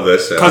 I love that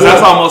show. Because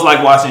that's almost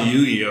like watching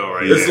Yu-Gi-Oh!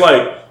 Right It's there.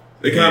 like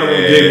they kind of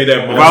gave me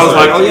that. If I was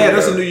like, oh yeah,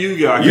 that's a new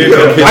Yu-Gi-Oh! I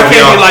Yu-Gi-Oh! can't be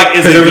like,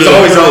 is it Because it was good?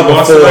 always on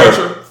Monster before.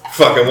 Rancher?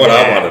 fucking what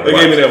I wanted to They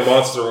watch. gave me that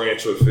Monster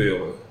Rancher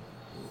feeling.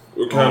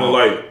 We're kind of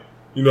like,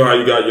 you know how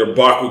you got your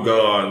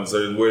Bakugans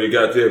and where you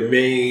got their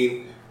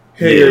main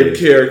haired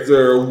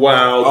character,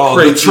 wild,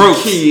 crazy the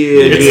tropes.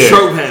 kid. It's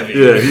trope heavy.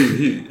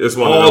 Yeah, it's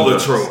one All of the them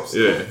tropes.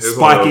 Yeah, it's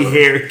Spiky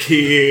haired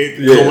kid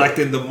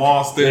collecting the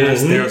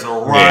monsters. There's a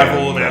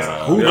rival.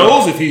 Who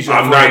knows if he's your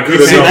I'm friend? not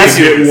good See, enough that's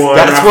to get one.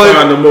 that's I what-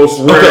 find the most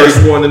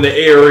rarest one in the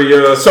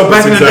area. So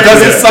back in the day,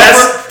 Does it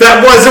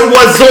that wasn't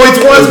what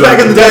Zoids was back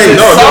in the day.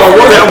 No,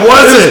 that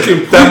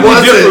wasn't. That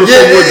wasn't.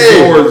 Different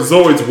from what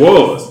Zoids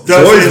was.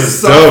 Does Zoids it was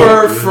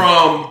suffer dope.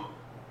 from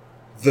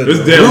the It's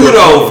damn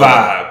Naruto good.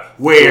 vibe?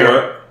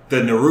 Where the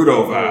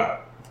Naruto vibe,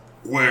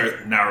 where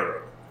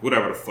Naruto,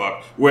 whatever the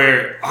fuck,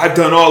 where I've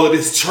done all of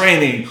this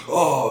training,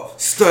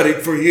 studied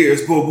for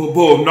years, boom, boom,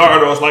 boom.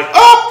 Naruto's like,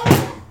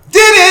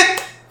 did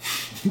it!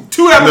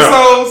 2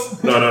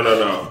 episodes.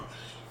 No.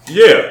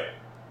 Yeah.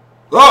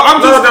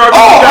 I'm just,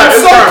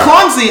 I'm so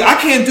clumsy. I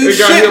can't do It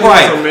got shit him on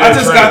right. some man I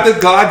just got training.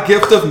 the God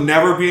gift of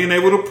never being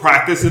able to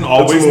practice and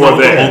always more know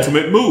the that.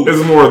 ultimate move.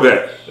 It's more of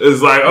that.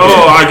 It's like,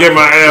 I get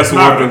my ass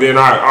whooped and then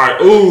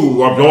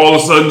I'm all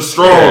of a sudden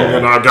strong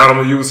and I got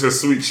him to use his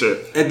sweet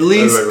shit. At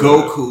least Like,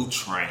 Goku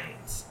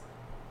trains.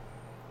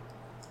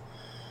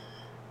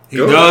 He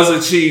does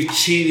achieve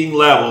cheating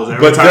levels.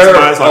 Every But time there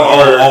somebody's like,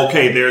 are-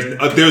 okay,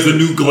 there's a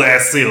new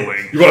glass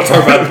ceiling. You want to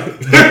talk about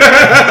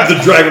the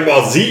Dragon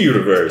Ball Z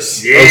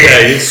universe? Yeah.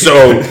 Okay,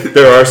 so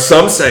there are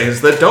some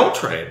Saiyans that don't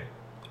train.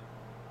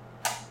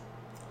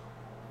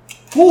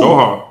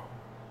 Gohan.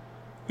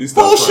 He's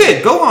still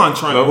Bullshit. Gohan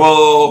trains. Nope.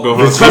 Well, Gohan.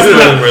 because Vegeta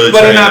doesn't really but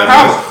train they're not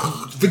that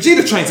powerful.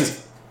 Vegeta trains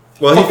his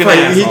Well, fucking he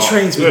asshole.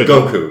 trains with Yeah,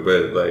 Goku,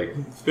 but like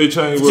They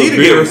changed Vegeta with Beerus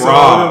get and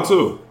all robbed. them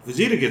too.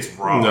 Vegeta gets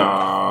robbed.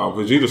 Nah,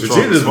 Vegeta's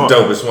strong Vegeta's as the fuck.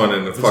 dopest one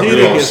in the fucking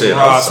Vegeta whole gets shit.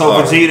 robbed, so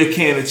I'm sorry. Vegeta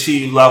can't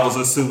achieve levels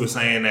of Super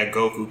Saiyan that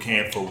Goku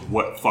can for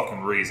what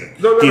fucking reason?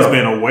 No. He's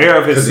been aware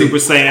of his 'Cause he- Super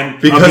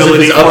Saiyan because of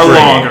ability his for upbringing.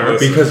 longer.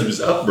 Because of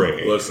his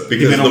upbringing. Listen.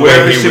 Because He's of been the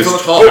aware of way his he was shit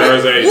for- taught.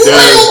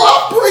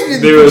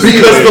 There's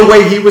Because the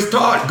way he was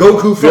taught.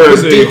 Goku There's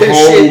fucking a did that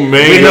whole shit in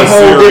manga a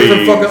whole different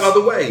series. fucking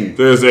other way.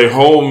 There's a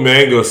whole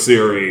manga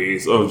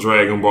series of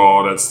Dragon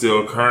Ball that's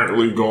still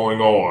currently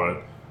going on.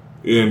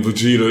 And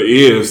Vegeta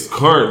is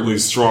currently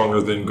stronger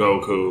than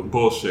Goku.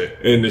 Bullshit.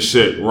 In the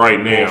shit right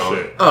now.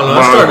 Bullshit. I don't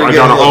know. I started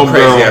getting a little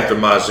crazy after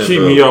Majin Keep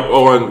Buu. me up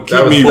on, keep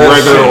was me bullshit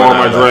regular when on I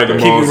my left Dragon it.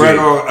 Keep Ball it Z.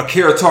 regular.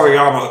 Akira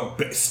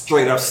Toriyama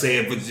straight up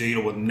said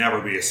Vegeta would never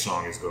be as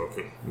strong as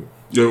Goku.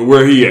 Yeah,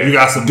 where he at? You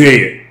got some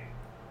dead.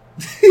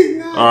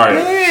 All right.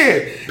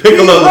 Man,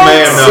 Piccolo's the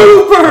man, though.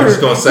 Super. I'm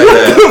just gonna say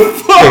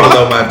that.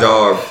 Piccolo, my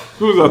dog.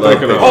 Who's I Like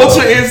thinking of? Piccolo.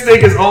 Ultra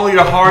Instinct is only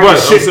the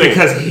hardest Right, I'm shit saying-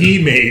 because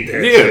he made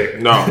that shit.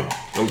 Yeah, no.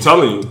 I'm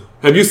telling you.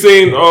 Have you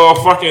seen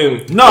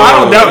fucking No, I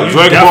don't know. You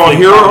Dragon Ball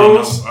definitely probably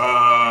Heroes?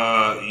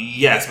 know.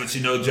 Yes, but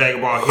you know,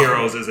 Dragon Ball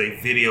Heroes is a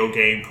video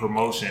game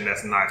promotion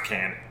that's not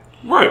canon.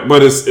 Right,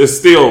 but it's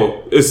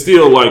still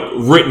like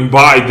written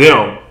by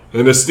them,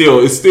 and it's still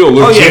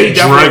legit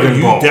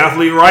Dragon Ball. You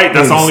definitely right.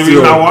 That's the It's only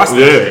still- reason I watched that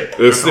yeah, shit. it's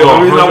That's still the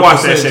only reason I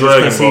watched that 100% shit.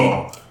 Dragon Because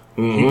Ball.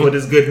 he put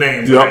his good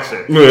names in Yep. that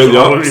shit. Yeah, That's the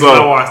yep. only reason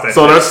I watched that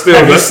So shit. that's still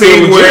Have you that's still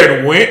seen legit. where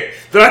it went?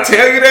 Did I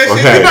tell you that shit?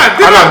 Okay. Did I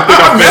don't think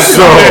I messed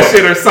so with that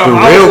shit or something. the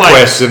I was real like,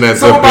 question ends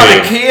something up about a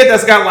being- kid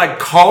that's got like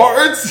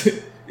cards.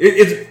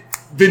 It's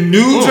the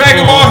new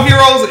Dragon Ball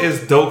Heroes is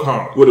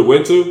Dokkan. What it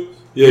went to?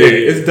 Yeah,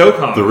 It's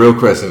Dokkan. The real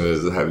question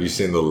is, have you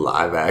seen the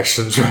live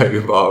action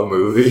Dragon Ball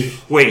movie?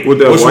 Wait, With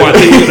that which white one?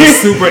 kid. The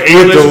super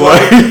English the one?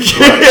 white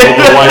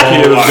the white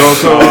kid is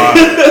Goku.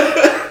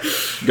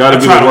 Got to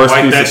be try the to worst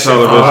wipe piece that of shit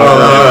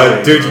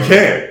television. Dude, you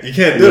can't. You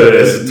can't do it.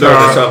 It's Nah. turn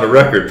this on the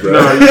record, bro. No,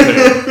 you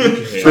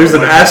can't. There's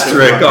an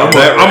asterisk on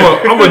that.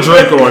 I'm a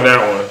Draco on that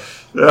one.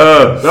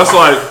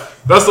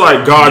 That's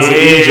like Gods in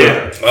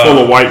Egypt, full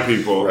of white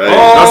people. Right.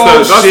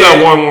 That's shit.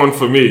 that one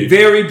for me.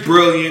 Very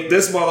brilliant.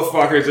 This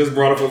motherfucker just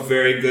brought up a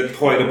very good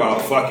point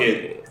about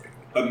fucking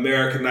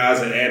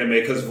Americanizing anime.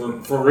 Because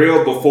for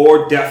real,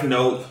 before Death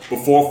Note,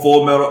 before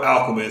Full Metal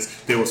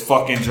Alchemist, there was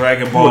fucking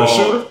Dragon Ball. What, a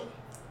shooter?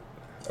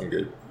 I'm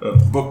good.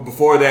 But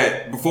before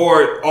that,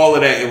 before all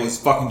of that, it was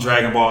fucking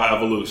Dragon Ball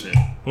Evolution.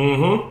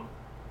 Mm-hmm.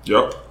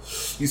 Yep.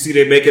 You see,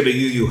 they making a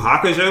Yu Yu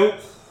Hakusho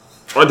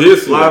I did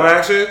see live that.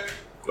 action.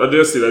 I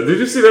did see that. Did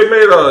you see they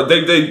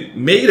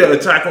made an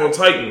Attack on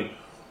Titan,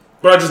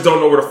 but I just don't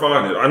know where to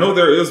find it. I know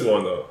there is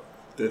one though.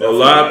 A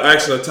live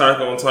action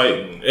Attack on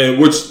Titan, and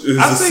which is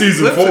I a think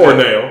season clips 4 of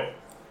it. now.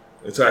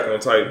 Attack on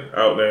Titan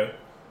out now.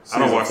 I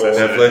don't watch that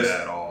Season shit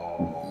Netflix? at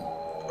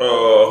all. 4.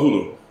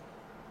 Hulu.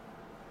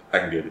 I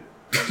can get it.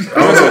 I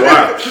don't know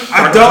why.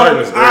 Attack on Titan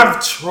is great.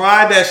 I've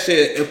tried that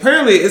shit.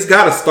 Apparently, it's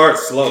got to start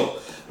slow.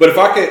 But if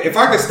I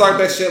could start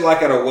that shit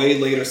like at a way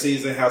later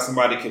season, have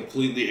somebody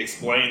completely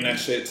explain that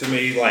shit to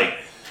me, like,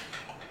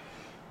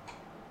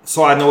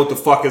 so I know what the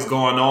fuck is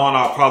going on,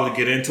 I'll probably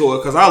get into it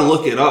because I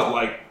look it up.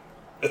 Like,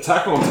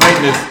 Attack on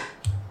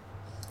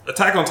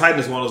Titan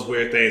is one of those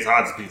weird things. I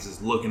just be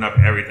just looking up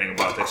everything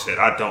about that shit.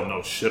 I don't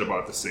know shit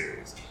about the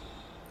series.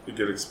 It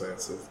get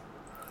expensive.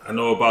 I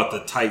know about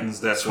the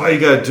Titans. That's Why you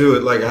gotta do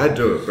it like I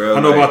do it, bro? I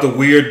know about the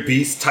weird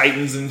Beast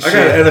Titans and shit.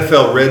 I got an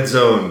NFL Red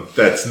Zone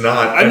that's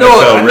not. I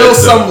know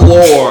some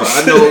lore.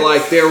 I know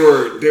like there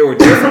were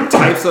different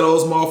types of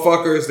those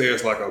motherfuckers.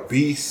 There's like a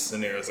beast,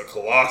 and there's a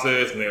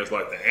colossus, and there's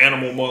like the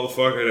animal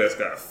motherfucker that's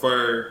got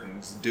fur,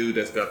 and this dude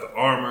that's got the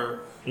armor.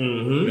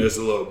 Mm-hmm. There's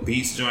a little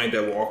beast joint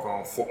that walk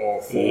on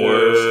all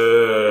fours.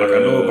 Yeah. Like I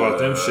know about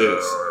them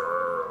shits.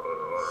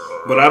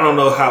 But I don't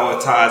know how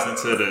it ties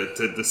into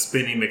the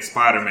Spinny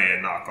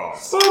McSpider-Man knockoffs.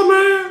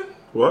 Spider-Man?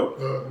 What?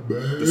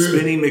 The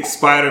Spinny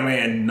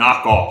McSpider-Man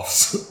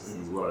knockoffs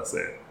is what I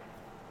said.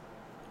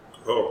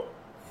 Oh.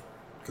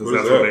 Because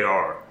that's what they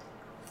are.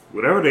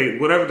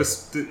 Whatever the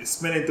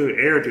spinning through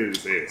the air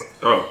dudes is.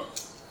 Oh.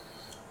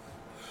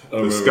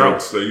 The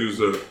scouts, they use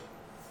the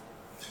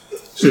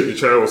shit the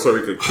channel so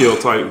they could kill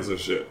Titans and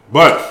shit.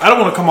 But I don't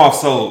want to come off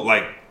so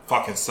like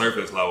fucking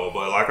surface level,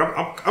 but like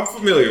I'm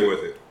familiar with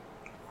it.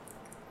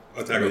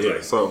 Attack on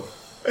Titan. So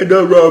ain't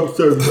nothing wrong with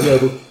service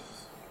level.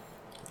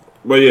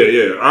 But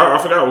yeah. I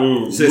forgot what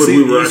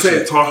we were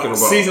actually talking about.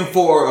 Season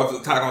 4 of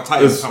Attack on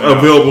Titan is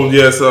available. Out.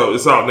 Yeah, so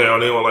it's out now.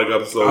 They on like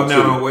episode 2. I'm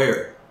down on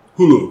where?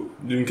 Hulu.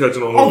 You can catch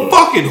it on Hulu. Oh,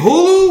 fucking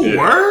Hulu?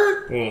 Yeah.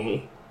 Word?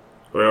 Mm-hmm.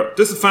 Well,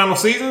 this is the final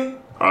season?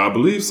 I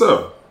believe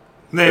so.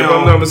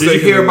 Now, did you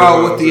hear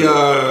about what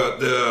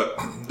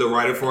the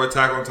writer for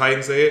Attack on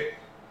Titan said?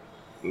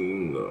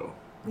 No.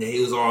 Yeah,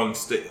 he was on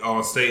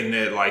stating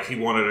that like he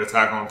wanted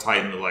Attack on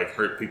Titan to like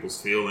hurt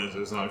people's feelings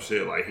or some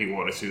shit. Like he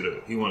wanted you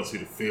to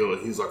feel it.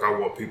 He's like, I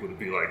want people to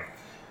be like,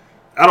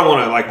 I don't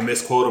want to like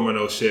misquote him or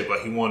no shit, but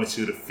he wanted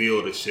you to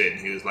feel the shit.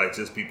 And he was like,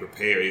 just be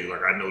prepared. He was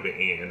like, I know the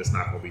end. It's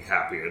not gonna be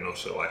happy or no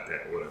shit like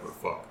that. Whatever the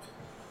fuck.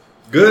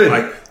 Good.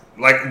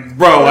 Like,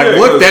 bro, like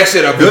look that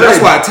shit up. That's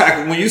why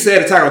when you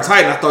said Attack on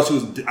Titan,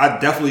 I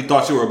definitely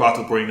thought you were about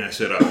to bring that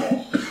shit up.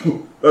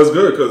 That's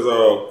good because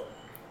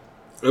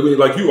I mean,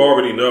 like you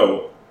already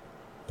know.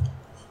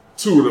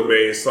 2 of the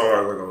main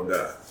stars are gonna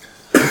die.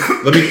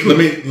 Let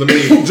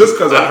me. Just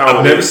because of how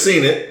I've never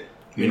seen it.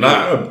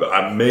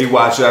 I may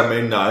watch it, I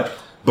may not.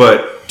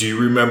 But do you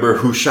remember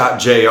who shot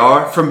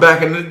JR from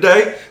back in the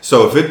day?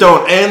 So if it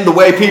don't end the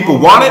way people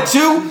want it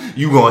to,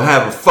 you gonna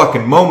have a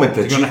fucking moment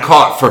that you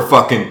caught for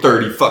fucking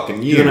 30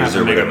 fucking years. You're gonna have to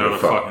or make whatever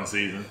another fucking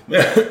season.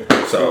 Yeah.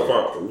 So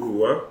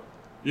what?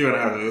 You're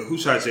gonna have to. Who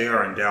shot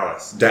JR in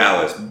Dallas?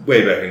 Dallas,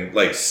 way back in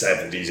like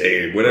 70s,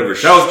 80s, whatever.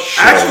 That was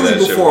actually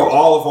before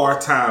all of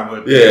our time.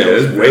 But yeah, it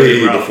was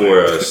way before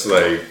us.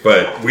 Like,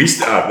 but we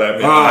stopped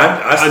that.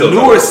 I still a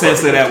newer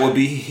sense of that would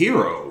be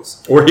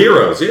Heroes. Or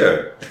Heroes,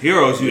 yeah.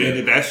 Heroes, you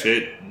ended that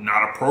shit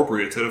not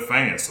appropriate to the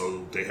fans,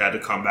 so they had to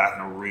come back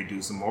and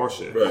redo some more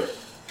shit. Right.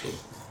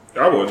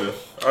 I wouldn't.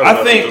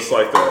 I think just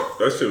like that.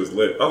 That shit was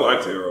lit. I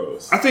liked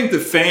Heroes. I think the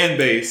fan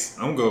base.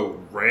 I'm gonna go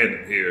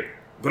random here.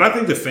 But I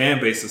think the fan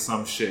base of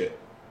some shit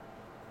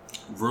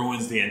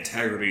ruins the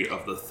integrity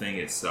of the thing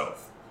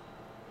itself.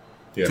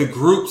 Yeah. To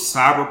group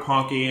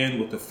Cyberpunk in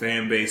with the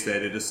fan base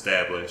that it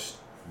established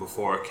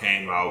before it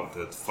came out,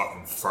 the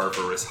fucking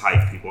fervorous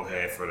hype people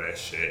had for that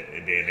shit,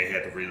 and then they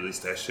had to release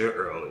that shit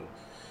early.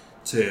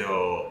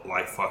 Till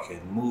like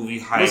fucking movie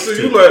hypes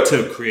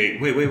to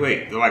create.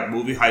 Wait. They're like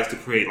movie hypes to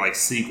create like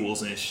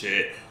sequels and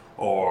shit,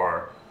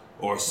 or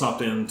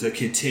something to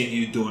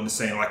continue doing the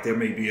same. Like there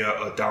may be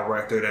a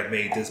director that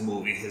made this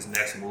movie, his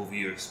next movie,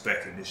 you're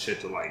expecting this shit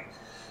to like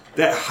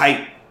that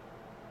hype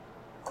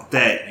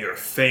that your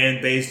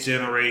fan base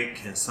generate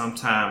can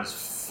sometimes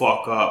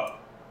fuck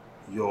up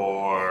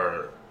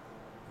your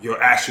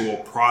actual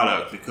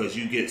product because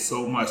you get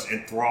so much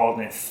enthralled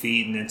and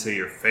feeding into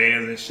your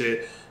fans and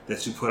shit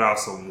that you put out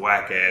some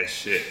whack ass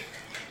shit.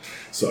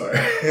 Sorry.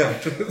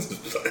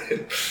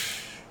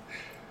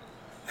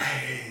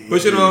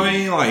 But you know what I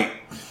mean? Like,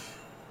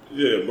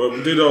 yeah,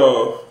 but did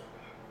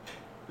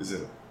is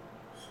it?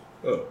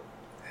 Oh,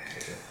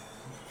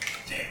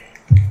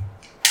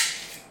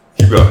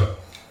 keep going.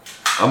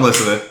 I'm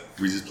listening.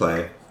 We just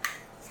playing.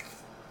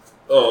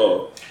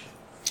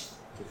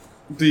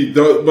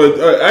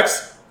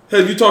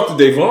 Have you talked to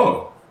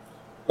Davon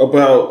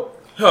about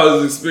how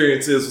his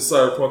experience is with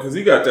Cyberpunk? Because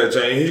he got that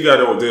Jane. He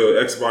got it on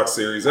the Xbox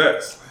Series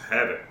X. I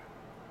have it.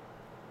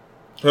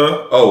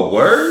 Huh? Oh,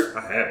 word?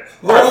 I have it.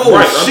 Right.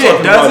 I'm shit,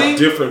 talking does about he?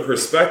 different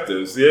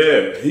perspectives.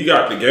 Yeah, he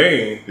got the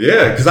game.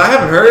 Yeah, because I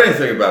haven't heard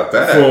anything about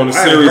that. So on the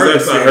Series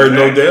X, I heard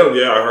no damn.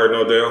 Yeah, I heard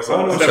no damn. So I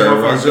don't know if that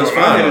motherfucker's just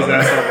fine. His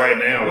ass up right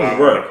now.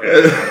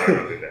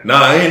 Right.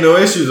 Nah, ain't no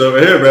issues over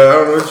here, bro. I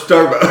don't know what you're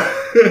talking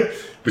about.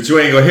 But you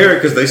ain't gonna hear it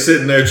because they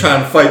sitting there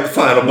trying to fight the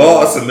final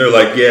boss, and they're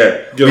like,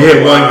 "Yeah, we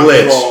hit one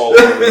glitch."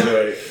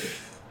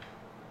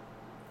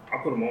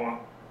 I'll put them on.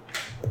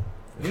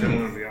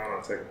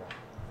 I'll take them on.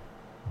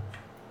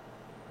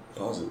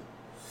 Pause it.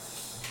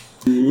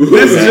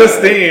 This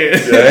just in.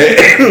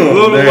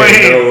 Lil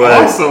Wayne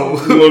also.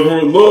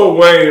 Lil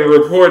Wayne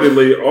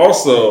reportedly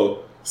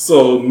also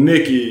sold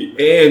Nicki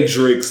and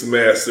Drake's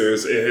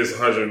masters in his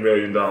 $100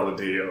 million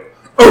deal.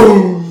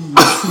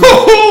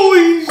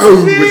 Holy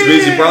shit! Which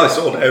means he probably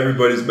sold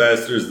everybody's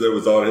masters that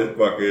was on his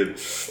fucking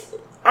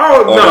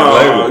Oh On the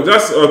no, label.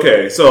 that's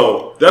okay.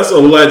 So that's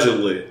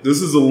allegedly.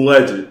 This is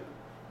alleged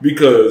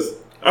because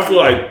I feel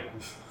like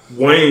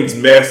Wayne's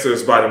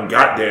masters by them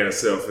goddamn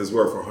self is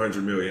worth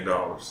 $100 million.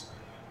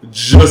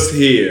 Just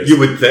his, You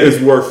would think. is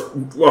worth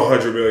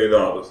 $100 million.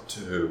 To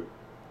who?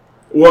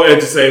 Well, at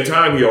the same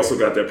time, he also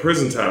got that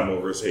prison time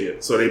over his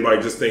head, so they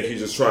might just think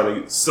he's just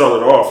trying to sell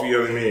it off. You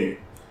know what I mean?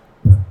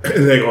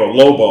 And they gonna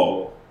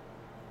lowball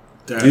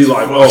him. He's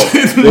like, oh,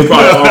 they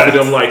probably offered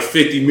him like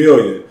 $50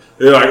 million.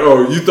 They're like,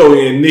 oh, you throw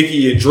in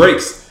Nicki and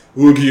Drake's,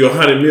 we'll give you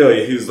 $100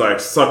 million. He's like,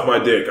 suck my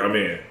dick, I'm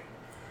in.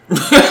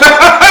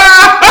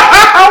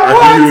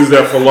 I can use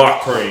that for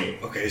lock cream.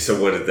 Okay,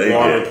 so what did they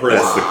Water get?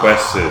 press. That's the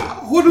question.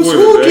 What does What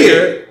who did they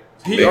get?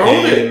 He Nicki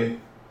owned it. and-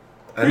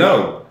 I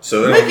know.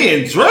 So they Nicki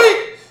and Drake?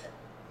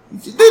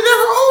 They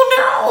never own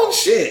their own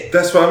shit.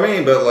 that's what I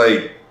mean, but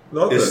like,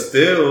 Nothing. it's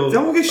still. They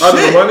don't get Out of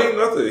the shit. money,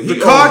 nothing. The He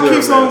car owns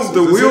keeps their on, masters.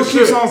 the It's wheel his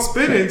keeps shit. on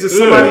spinning. Just Yeah.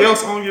 somebody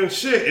else own your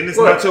shit, and it's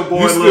Right. not your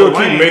boy You still Lil keep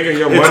Wayne. making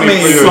your It's money I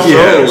mean, for your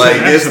yeah, shows. like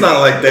it's not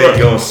like they Right.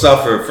 gonna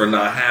suffer for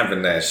not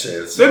having that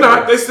shit. So, They're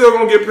not. They still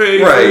gonna get paid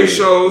for Right. these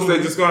shows. They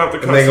just gonna have to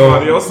cut And they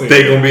somebody else in.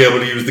 gonna be able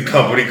to use the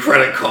company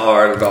credit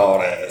card and all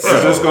that. So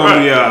Right. it's gonna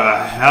be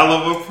a hell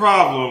of a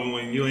problem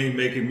when you ain't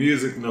making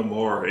music no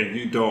more, and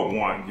you don't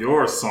want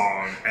your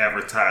song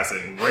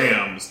advertising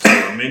rims to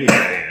a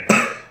minivan.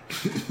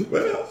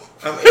 Well,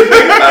 I mean, think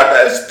about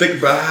that. Just think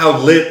about how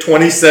lit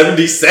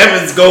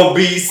 2077's gonna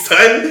be,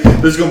 son.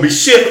 There's gonna be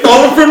shit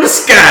falling from the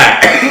sky.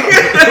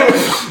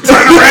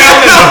 Turn around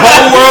and the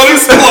whole world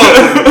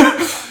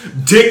explodes.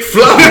 Dick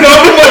flopping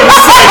on the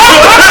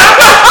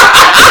motorcycle.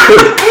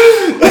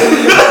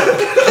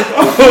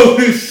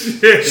 Holy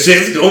shit!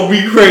 Shit's gonna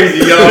be crazy.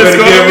 Y'all It's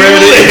better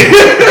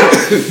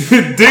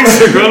get ready.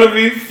 Dicks are gonna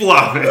be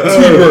flopping.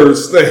 T-Bird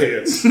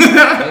stance.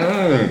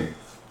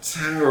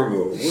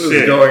 Terrible. What is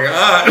Shit. going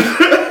on?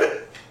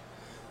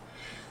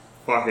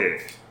 Fuck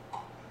it.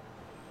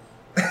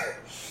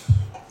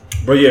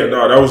 But yeah,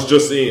 no, that was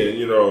just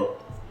in.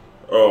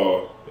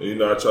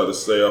 I try to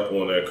stay up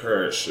on that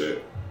current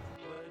shit.